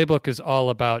the playbook is all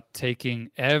about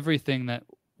taking everything that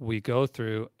we go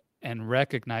through and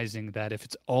recognizing that if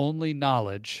it's only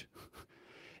knowledge,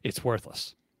 it's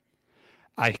worthless.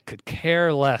 I could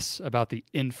care less about the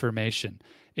information.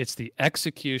 It's the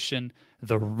execution,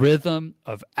 the rhythm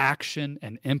of action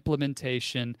and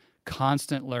implementation,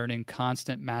 constant learning,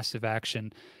 constant massive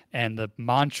action. And the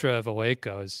mantra of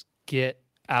OACO is get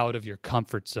out of your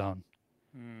comfort zone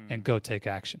and go take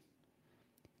action.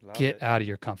 Get out of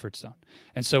your comfort zone.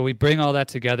 And so we bring all that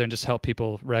together and just help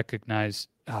people recognize,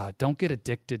 don't get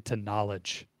addicted to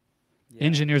knowledge. Yeah.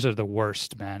 Engineers are the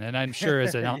worst, man. And I'm sure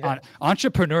as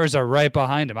entrepreneurs are right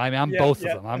behind them. I mean, I'm both of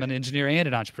them. I'm an engineer and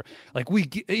an entrepreneur. Like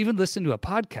even listen to a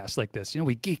podcast like this,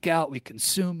 we geek out, we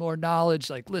consume more knowledge,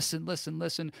 like listen.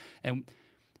 And,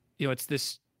 it's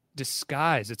this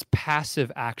disguise. It's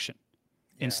passive action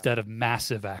instead of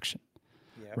massive action,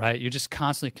 right? You're just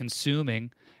constantly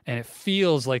consuming, and it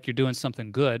feels like you're doing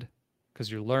something good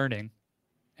because you're learning,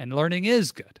 and learning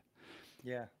is good.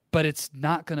 Yeah. But it's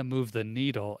not going to move the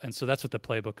needle. And so that's what the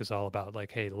playbook is all about.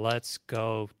 Like, hey, let's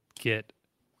go get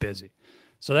busy.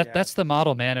 So that's the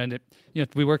model, man. And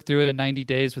we work through it in 90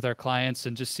 days with our clients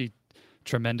and just see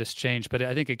tremendous change. But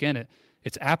I think, again,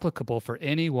 it's applicable for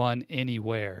anyone,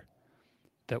 anywhere,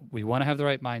 that we want to have the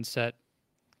right mindset,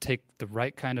 take the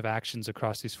right kind of actions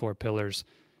across these 4 pillars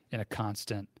in a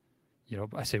constant,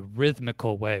 I say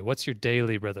rhythmical way. What's your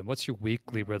daily rhythm? What's your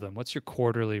weekly rhythm? What's your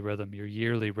quarterly rhythm, your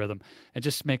yearly rhythm? And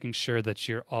just making sure that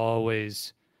you're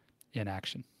always in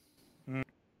action.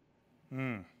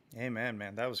 Amen,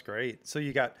 man. That was great. So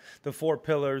you got the 4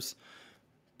 pillars: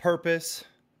 purpose,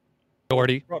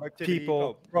 priority,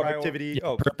 people, productivity,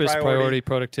 priority,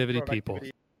 productivity, people.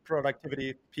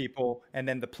 Productivity, people, and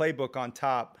then the playbook on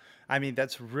top. I mean,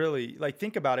 that's really like,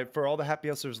 think about it for all the happy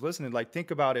hustlers listening. Like, think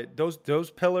about it.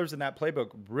 Those pillars in that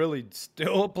playbook really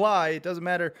still apply. It doesn't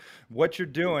matter what you're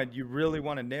doing. You really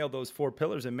want to nail those four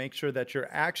pillars and make sure that your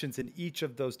actions in each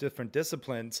of those different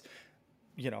disciplines,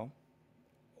 you know,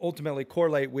 ultimately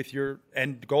correlate with your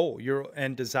end goal, your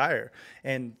end desire.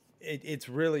 And it's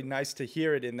really nice to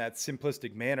hear it in that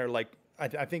simplistic manner. Like,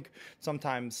 I think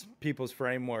sometimes people's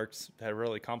frameworks that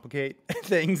really complicate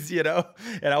things, and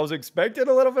I was expecting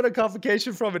a little bit of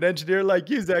complication from an engineer like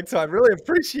you, Zach. So I really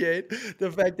appreciate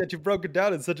the fact that you broke it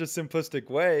down in such a simplistic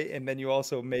way. And then you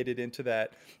also made it into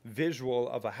that visual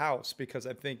of a house, because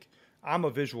I think I'm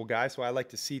a visual guy, so I like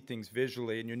to see things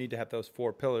visually, and you need to have those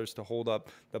four pillars to hold up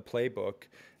the playbook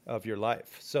of your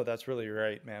life. So that's really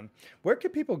great, man. Where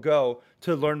can people go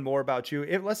to learn more about you?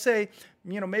 If, let's say,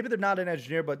 maybe they're not an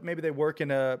engineer, but maybe they work in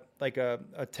a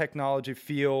technology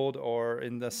field or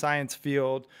in the science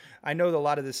field. I know that a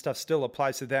lot of this stuff still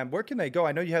applies to them. Where can they go?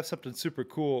 I know you have something super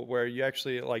cool where you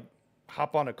actually like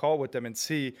hop on a call with them and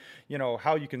see,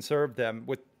 how you can serve them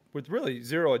with really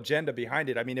zero agenda behind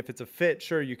it. I mean, if it's a fit,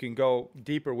 sure, you can go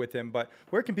deeper with him, but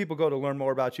where can people go to learn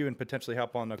more about you and potentially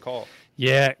hop on the call?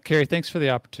 Yeah, Kerry, thanks for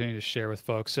the opportunity to share with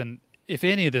folks. And if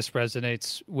any of this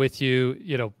resonates with you,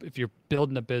 if you're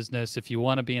building a business, if you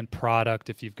want to be in product,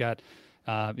 if you've got,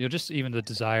 just even the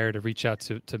desire to reach out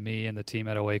to me and the team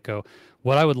at OACO,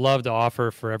 what I would love to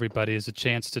offer for everybody is a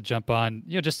chance to jump on,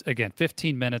 just again,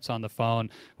 15 minutes on the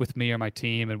phone with me or my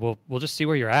team, and we'll just see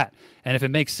where you're at. And if it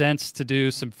makes sense to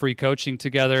do some free coaching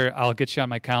together, I'll get you on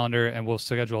my calendar and we'll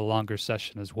schedule a longer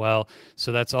session as well.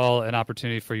 So that's all an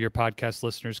opportunity for your podcast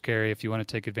listeners, Kerry, if you want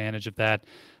to take advantage of that.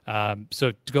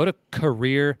 So to go to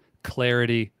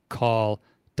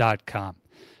careerclaritycall.com.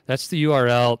 That's the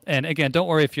URL. And again, don't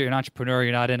worry if you're an entrepreneur,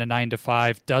 you're not in a 9 to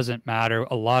 5, doesn't matter.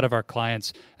 A lot of our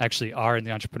clients actually are in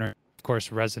the entrepreneur, of course,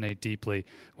 resonate deeply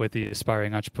with the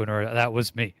aspiring entrepreneur. That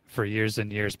was me for years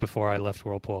and years before I left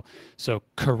Whirlpool. So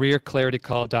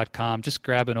careerclaritycall.com, just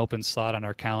grab an open slot on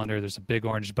our calendar. There's a big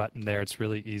orange button there. It's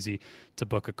really easy to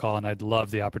book a call. And I'd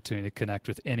love the opportunity to connect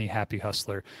with any happy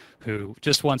hustler who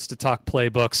just wants to talk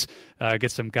playbooks,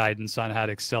 get some guidance on how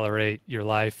to accelerate your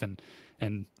life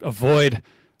and avoid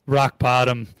rock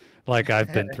bottom like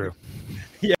I've been through.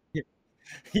 Yeah.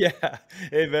 Yeah,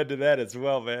 amen to that as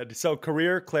well, man. So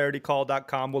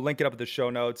careerclaritycall.com. We'll link it up in the show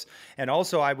notes. And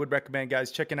also, I would recommend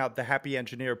guys checking out the Happy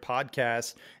Engineer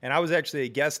podcast. And I was actually a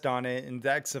guest on it, and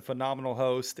Zach's a phenomenal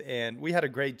host, and we had a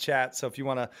great chat. So if you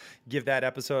want to give that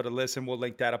episode a listen, we'll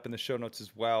link that up in the show notes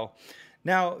as well.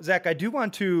 Now, Zach, I do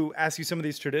want to ask you some of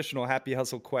these traditional happy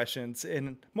hustle questions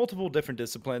in multiple different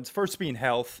disciplines. First being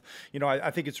health.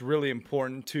 I think it's really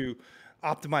important to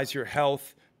optimize your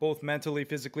health, both mentally,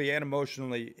 physically, and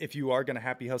emotionally, if you are going to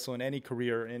happy hustle in any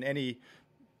career, in any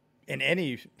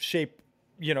shape.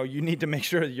 You need to make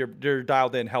sure that you're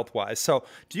dialed in health-wise. So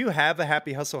do you have a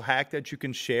happy hustle hack that you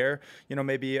can share?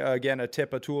 Maybe, again, a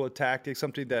tip, a tool, a tactic,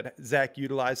 something that Zach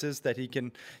utilizes that he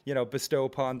can, bestow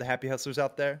upon the happy hustlers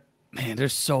out there? Man,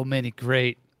 there's so many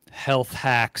great health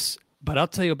hacks, but I'll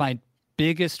tell you my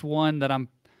biggest one that I'm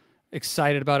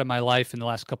excited about in my life in the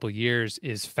last couple of years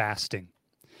is fasting.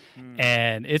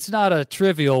 And it's not a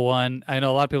trivial one. I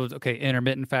know a lot of people, okay,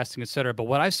 intermittent fasting, et cetera. But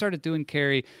what I started doing,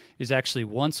 Kerry, is actually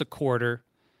once a quarter,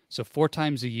 so 4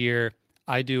 times a year,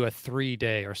 I do a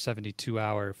 3-day or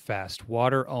 72-hour fast,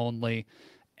 water only.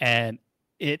 And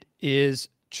it is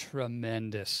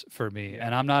tremendous for me.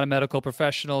 And I'm not a medical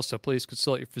professional, so please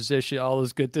consult your physician, all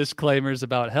those good disclaimers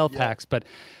about health hacks. But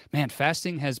man,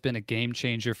 fasting has been a game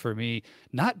changer for me,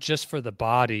 not just for the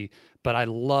body, but I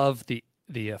love the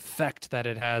effect that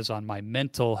it has on my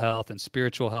mental health and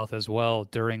spiritual health as well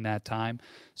during that time.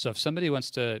 So if somebody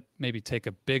wants to maybe take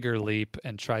a bigger leap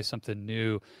and try something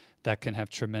new that can have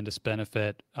tremendous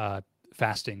benefit,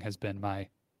 fasting has been my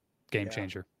game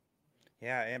changer.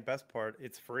 Yeah, and best part,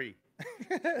 it's free.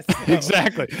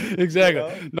 Exactly.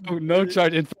 No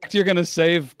charge. In fact, you're going to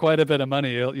save quite a bit of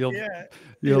money. You'll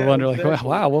wonder, like, exactly.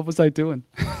 Wow, what was I doing?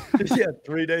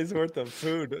 3 days worth of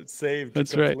food saved.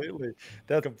 That's completely.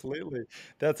 Right.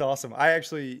 That's awesome. I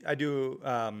do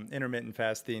intermittent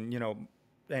fasting,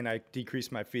 and I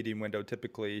decrease my feeding window,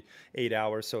 typically 8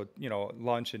 hours. So,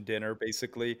 lunch and dinner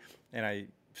basically. And I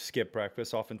skip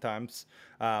breakfast oftentimes.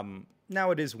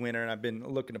 Now it is winter, and I've been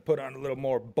looking to put on a little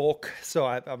more bulk, so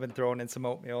I've been throwing in some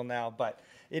oatmeal now, but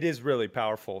it is really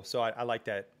powerful. So I like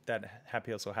that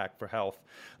happy hustle hack for health.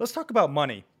 Let's talk about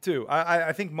money too.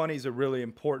 I think money is a really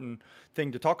important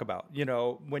thing to talk about.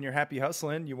 When you're happy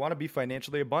hustling, you want to be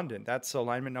financially abundant. That's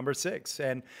alignment number 6.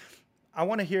 And I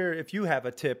want to hear if you have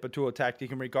a tip, a tool, a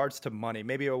tactic in regards to money,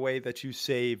 maybe a way that you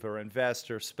save or invest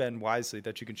or spend wisely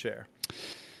that you can share.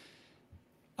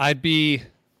 I'd be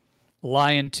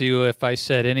lying to you if I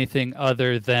said anything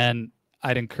other than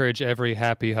I'd encourage every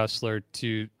happy hustler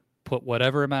to put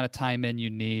whatever amount of time in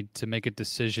you need to make a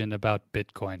decision about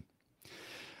Bitcoin.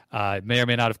 It may or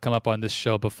may not have come up on this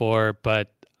show before,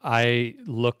 but I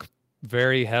look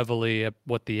very heavily at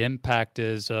what the impact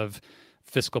is of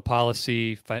fiscal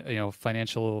policy,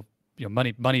 financial,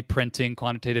 money printing,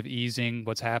 quantitative easing,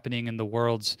 what's happening in the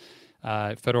world's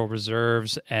Federal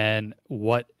Reserves, and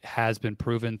what has been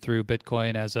proven through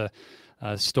Bitcoin as a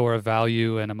store of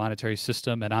value and a monetary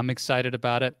system. And I'm excited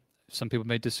about it. Some people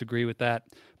may disagree with that,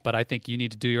 but I think you need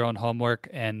to do your own homework.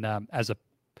 And as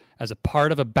a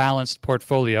part of a balanced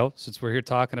portfolio, since we're here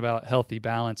talking about healthy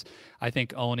balance, I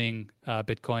think owning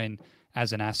Bitcoin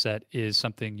as an asset is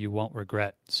something you won't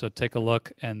regret. So take a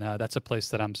look, and that's a place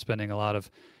that I'm spending a lot of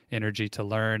energy to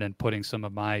learn and putting some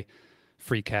of my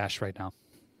free cash right now.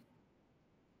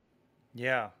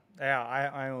 Yeah. Yeah,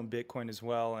 I own Bitcoin as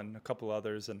well and a couple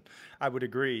others, and I would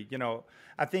agree.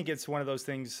 I think it's one of those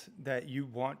things that you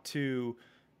want to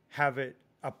have it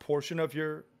a portion of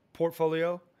your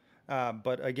portfolio,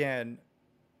 but again,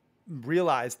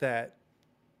 realize that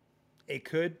it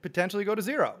could potentially go to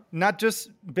zero. Not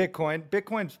just Bitcoin.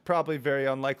 Bitcoin's probably very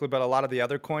unlikely, but a lot of the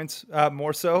other coins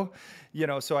more so.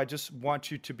 So I just want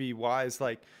you to be wise,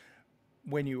 like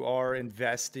when you are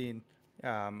investing.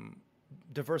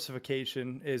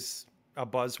 Diversification is a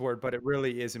buzzword, but it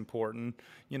really is important,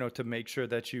 to make sure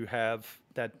that you have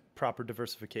that proper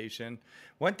diversification.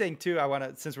 One thing too,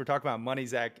 since we're talking about money,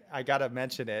 Zach, I got to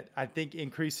mention it. I think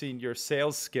increasing your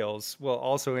sales skills will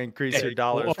also increase your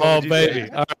dollars. Oh, baby.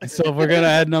 All right, so we're going to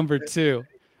add number 2.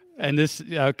 And this,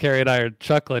 Carrie and I are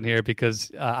chuckling here because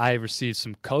I received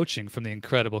some coaching from the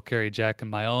incredible Carrie Jack in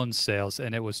my own sales,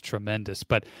 and it was tremendous.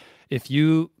 But if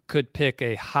you could pick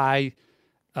a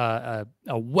a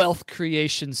wealth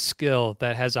creation skill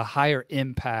that has a higher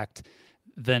impact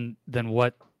than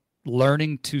what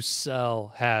learning to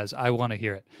sell has, I want to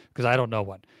hear it because I don't know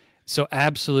one. So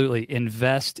absolutely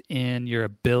invest in your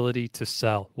ability to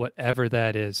sell, whatever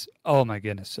that is. Oh my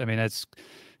goodness. I mean,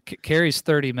 Carrie's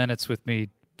 30 minutes with me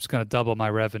is going to double my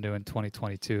revenue in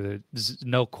 2022. There's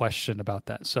no question about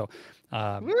that. So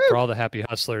for all the happy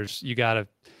hustlers, you got to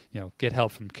get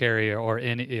help from Carrie or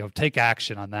take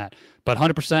action on that. But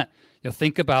 100%,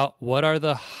 think about what are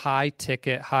the high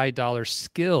ticket, high dollar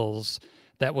skills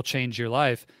that will change your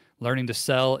life. Learning to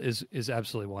sell is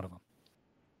absolutely one of them.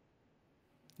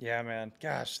 Yeah, man.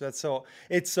 Gosh,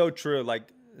 it's so true.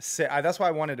 Like, that's why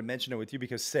I wanted to mention it with you,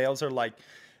 because sales are like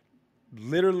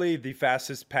literally the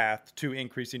fastest path to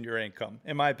increasing your income,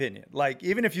 in my opinion. Like,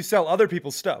 even if you sell other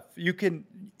people's stuff, you can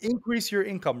increase your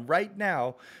income right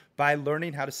now by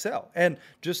learning how to sell. And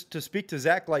just to speak to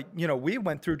Zach, we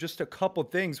went through just a couple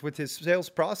things with his sales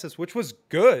process, which was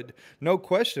good, no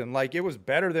question. Like, it was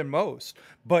better than most.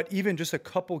 But even just a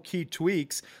couple key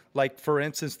tweaks, like for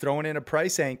instance, throwing in a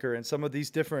price anchor and some of these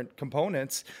different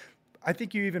components, I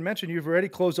think you even mentioned you've already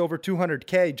closed over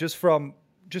 200K just from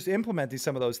implementing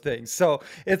some of those things. So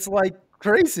it's like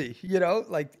crazy,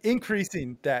 like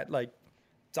increasing that, like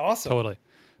it's awesome.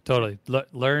 Totally.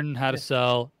 Learn how to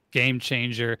sell. Game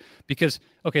changer, because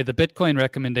the Bitcoin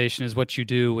recommendation is what you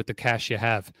do with the cash you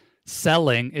have.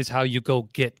 Selling is how you go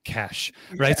get cash,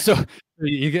 right? Yeah. So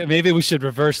maybe we should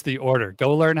reverse the order.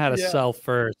 Go learn how to sell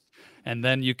first, and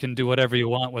then you can do whatever you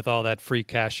want with all that free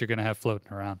cash you're going to have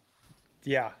floating around.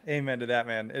 Yeah, amen to that,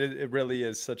 man. It really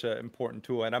is such an important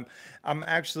tool, and I'm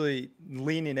actually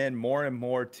leaning in more and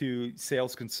more to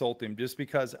sales consulting, just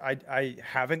because I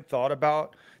haven't thought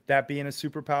about that being a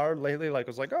superpower lately. Like, I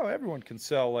was like, oh, everyone can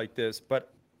sell like this,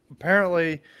 but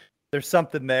apparently there's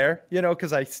something there,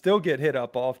 because I still get hit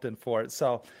up often for it.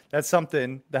 So that's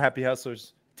something the Happy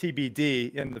Hustlers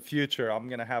TBD in the future. I'm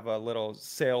gonna have a little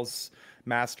sales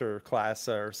master class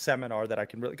or seminar that I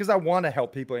can really, because I want to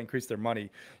help people increase their money,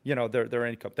 their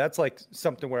income. That's like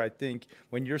something where I think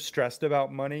when you're stressed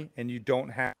about money and you don't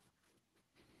have,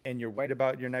 and you're worried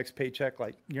about your next paycheck,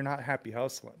 like you're not happy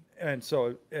hustling. And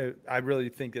so I really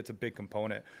think it's a big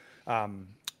component.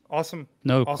 Awesome.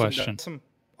 No question.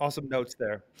 Awesome notes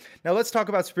there. Now let's talk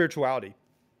about spirituality.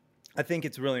 I think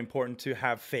it's really important to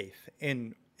have faith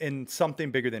in something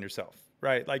bigger than yourself.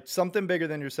 Right? Like something bigger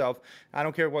than yourself. I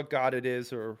don't care what God it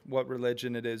is or what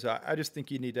religion it is. I just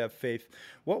think you need to have faith.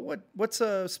 What's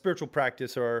a spiritual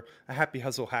practice or a happy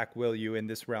hustle hack, will you, in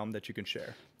this realm that you can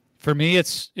share? For me,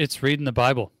 it's reading the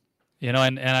Bible, and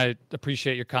I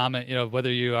appreciate your comment,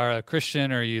 whether you are a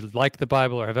Christian or you like the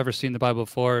Bible or have ever seen the Bible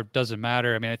before, doesn't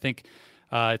matter. I mean, I think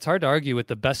it's hard to argue with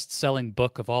the best-selling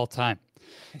book of all time.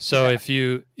 So if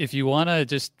you want to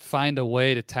just find a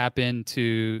way to tap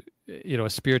into a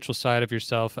spiritual side of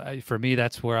yourself, for me,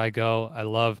 that's where I go. I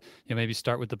love, maybe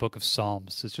start with the book of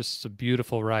Psalms. It's just a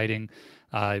beautiful writing.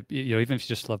 Even if you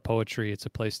just love poetry, it's a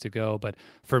place to go. But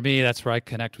for me, that's where I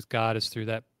connect with God, is through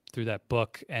that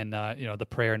book, and the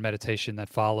prayer and meditation that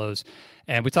follows.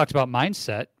 And we talked about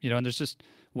mindset, and there's just,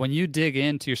 when you dig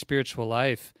into your spiritual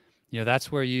life,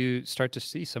 that's where you start to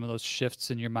see some of those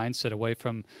shifts in your mindset away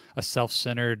from a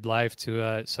self-centered life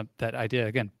to that idea,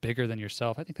 again, bigger than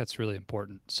yourself. I think that's really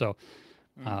important. So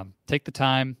take the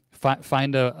time,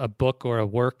 find a book or a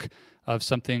work of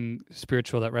something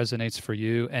spiritual that resonates for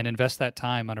you, and invest that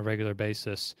time on a regular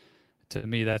basis. To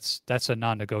me, that's a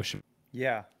non-negotiable.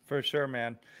 Yeah, for sure,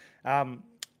 man.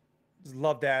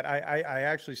 Love that. I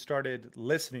actually started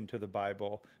listening to the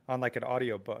Bible on like an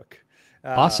audiobook.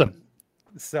 Awesome.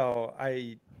 So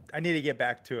I need to get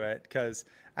back to it, because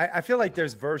I feel like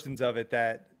there's versions of it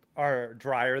that are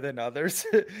drier than others.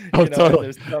 Oh,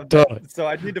 totally. Totally. So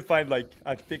I need to find, like,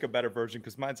 I think, a better version,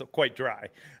 because mine's quite dry.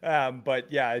 But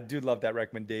yeah, I do love that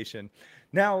recommendation.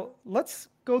 Now let's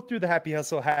go through the Happy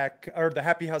Hustle hack, or the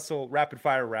Happy Hustle rapid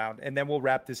fire round, and then we'll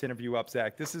wrap this interview up,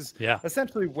 Zach. This is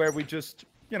essentially where we just,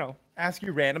 ask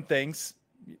you random things.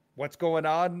 What's going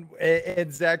on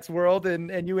in Zach's world,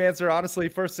 and you answer honestly,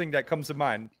 first thing that comes to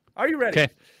mind. Are you ready?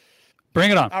 Okay. Bring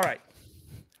it on. All right.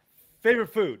 Favorite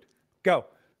food? Go.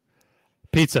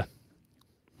 Pizza.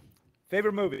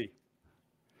 Favorite movie?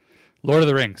 Lord of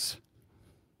the Rings.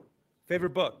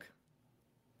 Favorite book?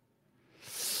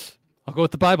 I'll go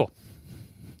with the Bible.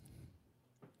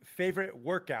 Favorite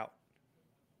workout?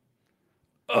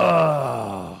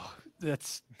 Oh,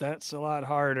 that's a lot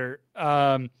harder.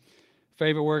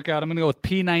 Favorite workout? I'm going to go with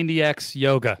P90X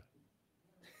yoga.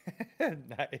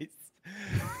 Nice.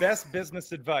 Best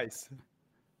business advice?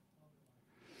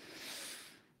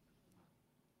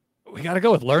 We got to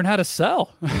go with learn how to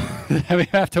sell. I mean,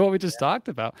 after what we just talked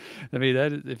about, I mean,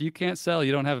 if you can't sell,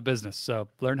 you don't have a business. So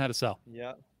learn how to sell.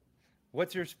 Yeah.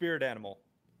 What's your spirit animal?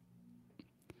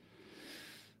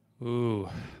 Ooh,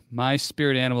 my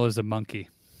spirit animal is a monkey.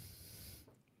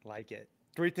 Like it.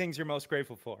 3 things you're most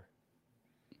grateful for?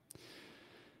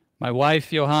 My wife,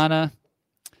 Johanna,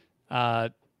 my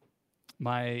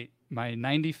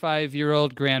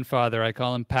 95-year-old grandfather, I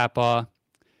call him Papa.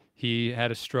 He had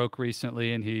a stroke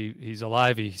recently, and he's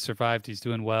alive. He survived. He's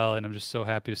doing well, and I'm just so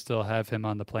happy to still have him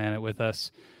on the planet with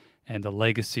us, and the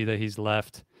legacy that he's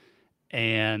left,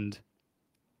 and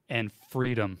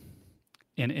freedom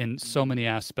in so many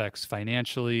aspects,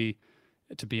 financially,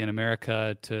 to be in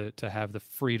America, to have the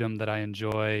freedom that I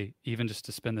enjoy, even just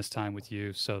to spend this time with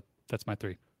you. So that's my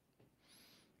 3.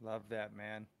 Love that,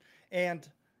 man. And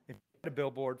if you had a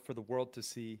billboard for the world to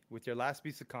see with your last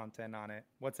piece of content on it,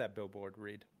 what's that billboard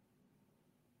read?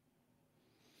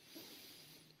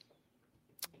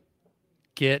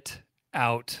 Get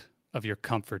out of your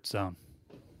comfort zone.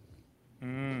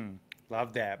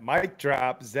 Love that. Mic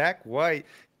drop. Zach White.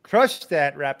 Crushed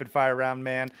that rapid fire round,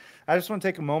 man. I just want to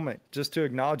take a moment just to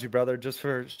acknowledge you, brother, just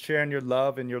for sharing your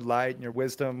love and your light and your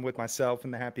wisdom with myself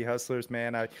and the Happy Hustlers,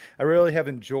 man. I really have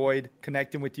enjoyed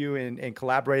connecting with you and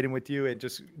collaborating with you and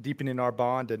just deepening our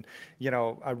bond. And,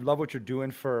 I love what you're doing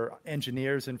for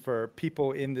engineers and for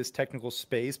people in this technical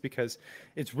space, because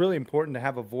it's really important to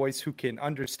have a voice who can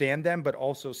understand them, but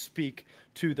also speak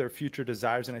to their future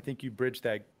desires. And I think you bridge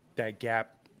that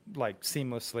gap like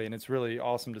seamlessly, and it's really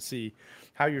awesome to see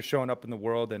how you're showing up in the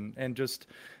world, and just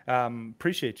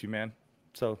appreciate you, man.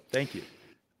 So thank you.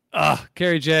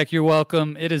 Kerry Jack, you're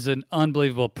welcome. It is an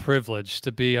unbelievable privilege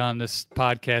to be on this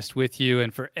podcast with you,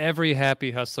 and for every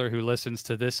happy hustler who listens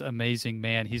to this amazing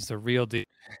man. He's the real deal.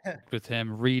 With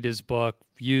him, read his book,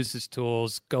 use his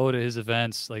tools, go to his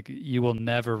events. Like, you will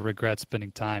never regret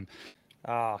spending time.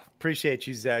 Appreciate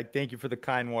you, Zach. Thank you for the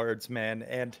kind words, man.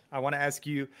 And I want to ask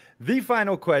you the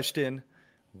final question.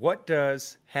 What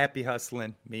does happy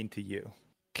hustling mean to you?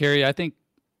 Kerry, I think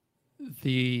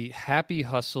the happy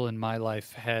hustle in my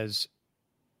life has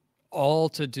all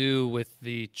to do with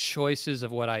the choices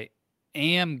of what I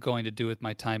am going to do with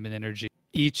my time and energy.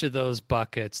 Each of those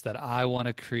buckets that I want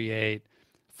to create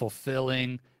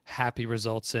fulfilling, happy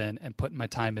results in, and putting my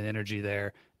time and energy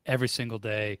there every single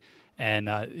day. And,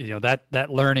 that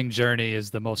learning journey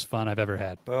is the most fun I've ever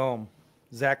had. Boom.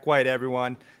 Zach White,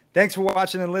 everyone. Thanks for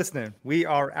watching and listening. We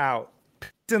are out.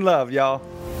 Peace and love, y'all.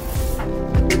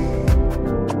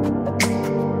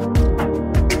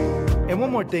 And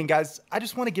one more thing, guys. I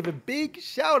just want to give a big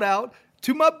shout out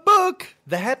to my book,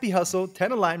 The Happy Hustle,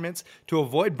 10 Alignments to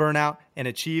Avoid Burnout and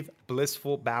Achieve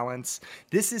Blissful Balance.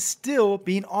 This is still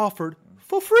being offered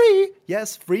for free.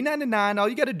 Yes, free $9.99. All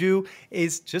you got to do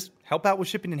is just help out with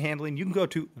shipping and handling. You can go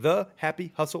to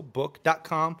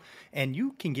thehappyhustlebook.com and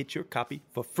you can get your copy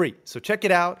for free. So check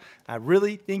it out. I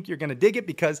really think you're going to dig it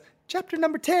because chapter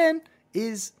number 10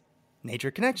 is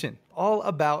nature connection, all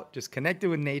about just connecting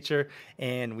with nature.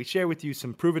 And we share with you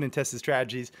some proven and tested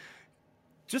strategies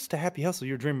just to happy hustle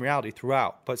your dream reality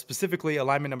throughout. But specifically,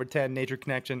 alignment number 10, nature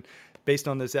connection, based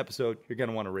on this episode, you're going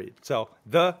to want to read. So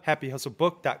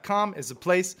thehappyhustlebook.com is the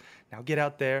place. Now get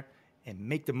out there and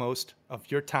make the most of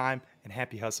your time and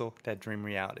happy hustle that dream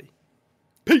reality.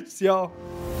 Peace, y'all.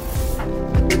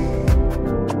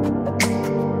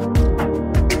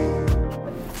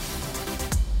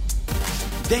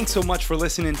 Thanks so much for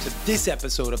listening to this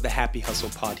episode of the Happy Hustle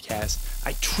Podcast.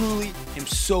 I truly am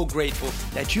so grateful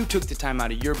that you took the time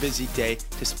out of your busy day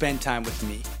to spend time with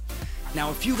me. Now,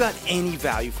 if you got any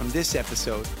value from this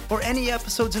episode or any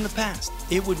episodes in the past,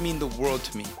 it would mean the world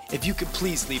to me if you could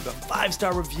please leave a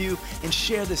 5-star review and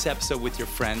share this episode with your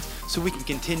friends so we can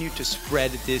continue to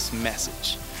spread this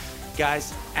message.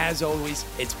 Guys, as always,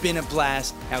 it's been a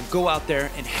blast. Now go out there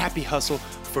and happy hustle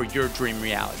for your dream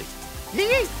reality.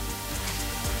 Yee!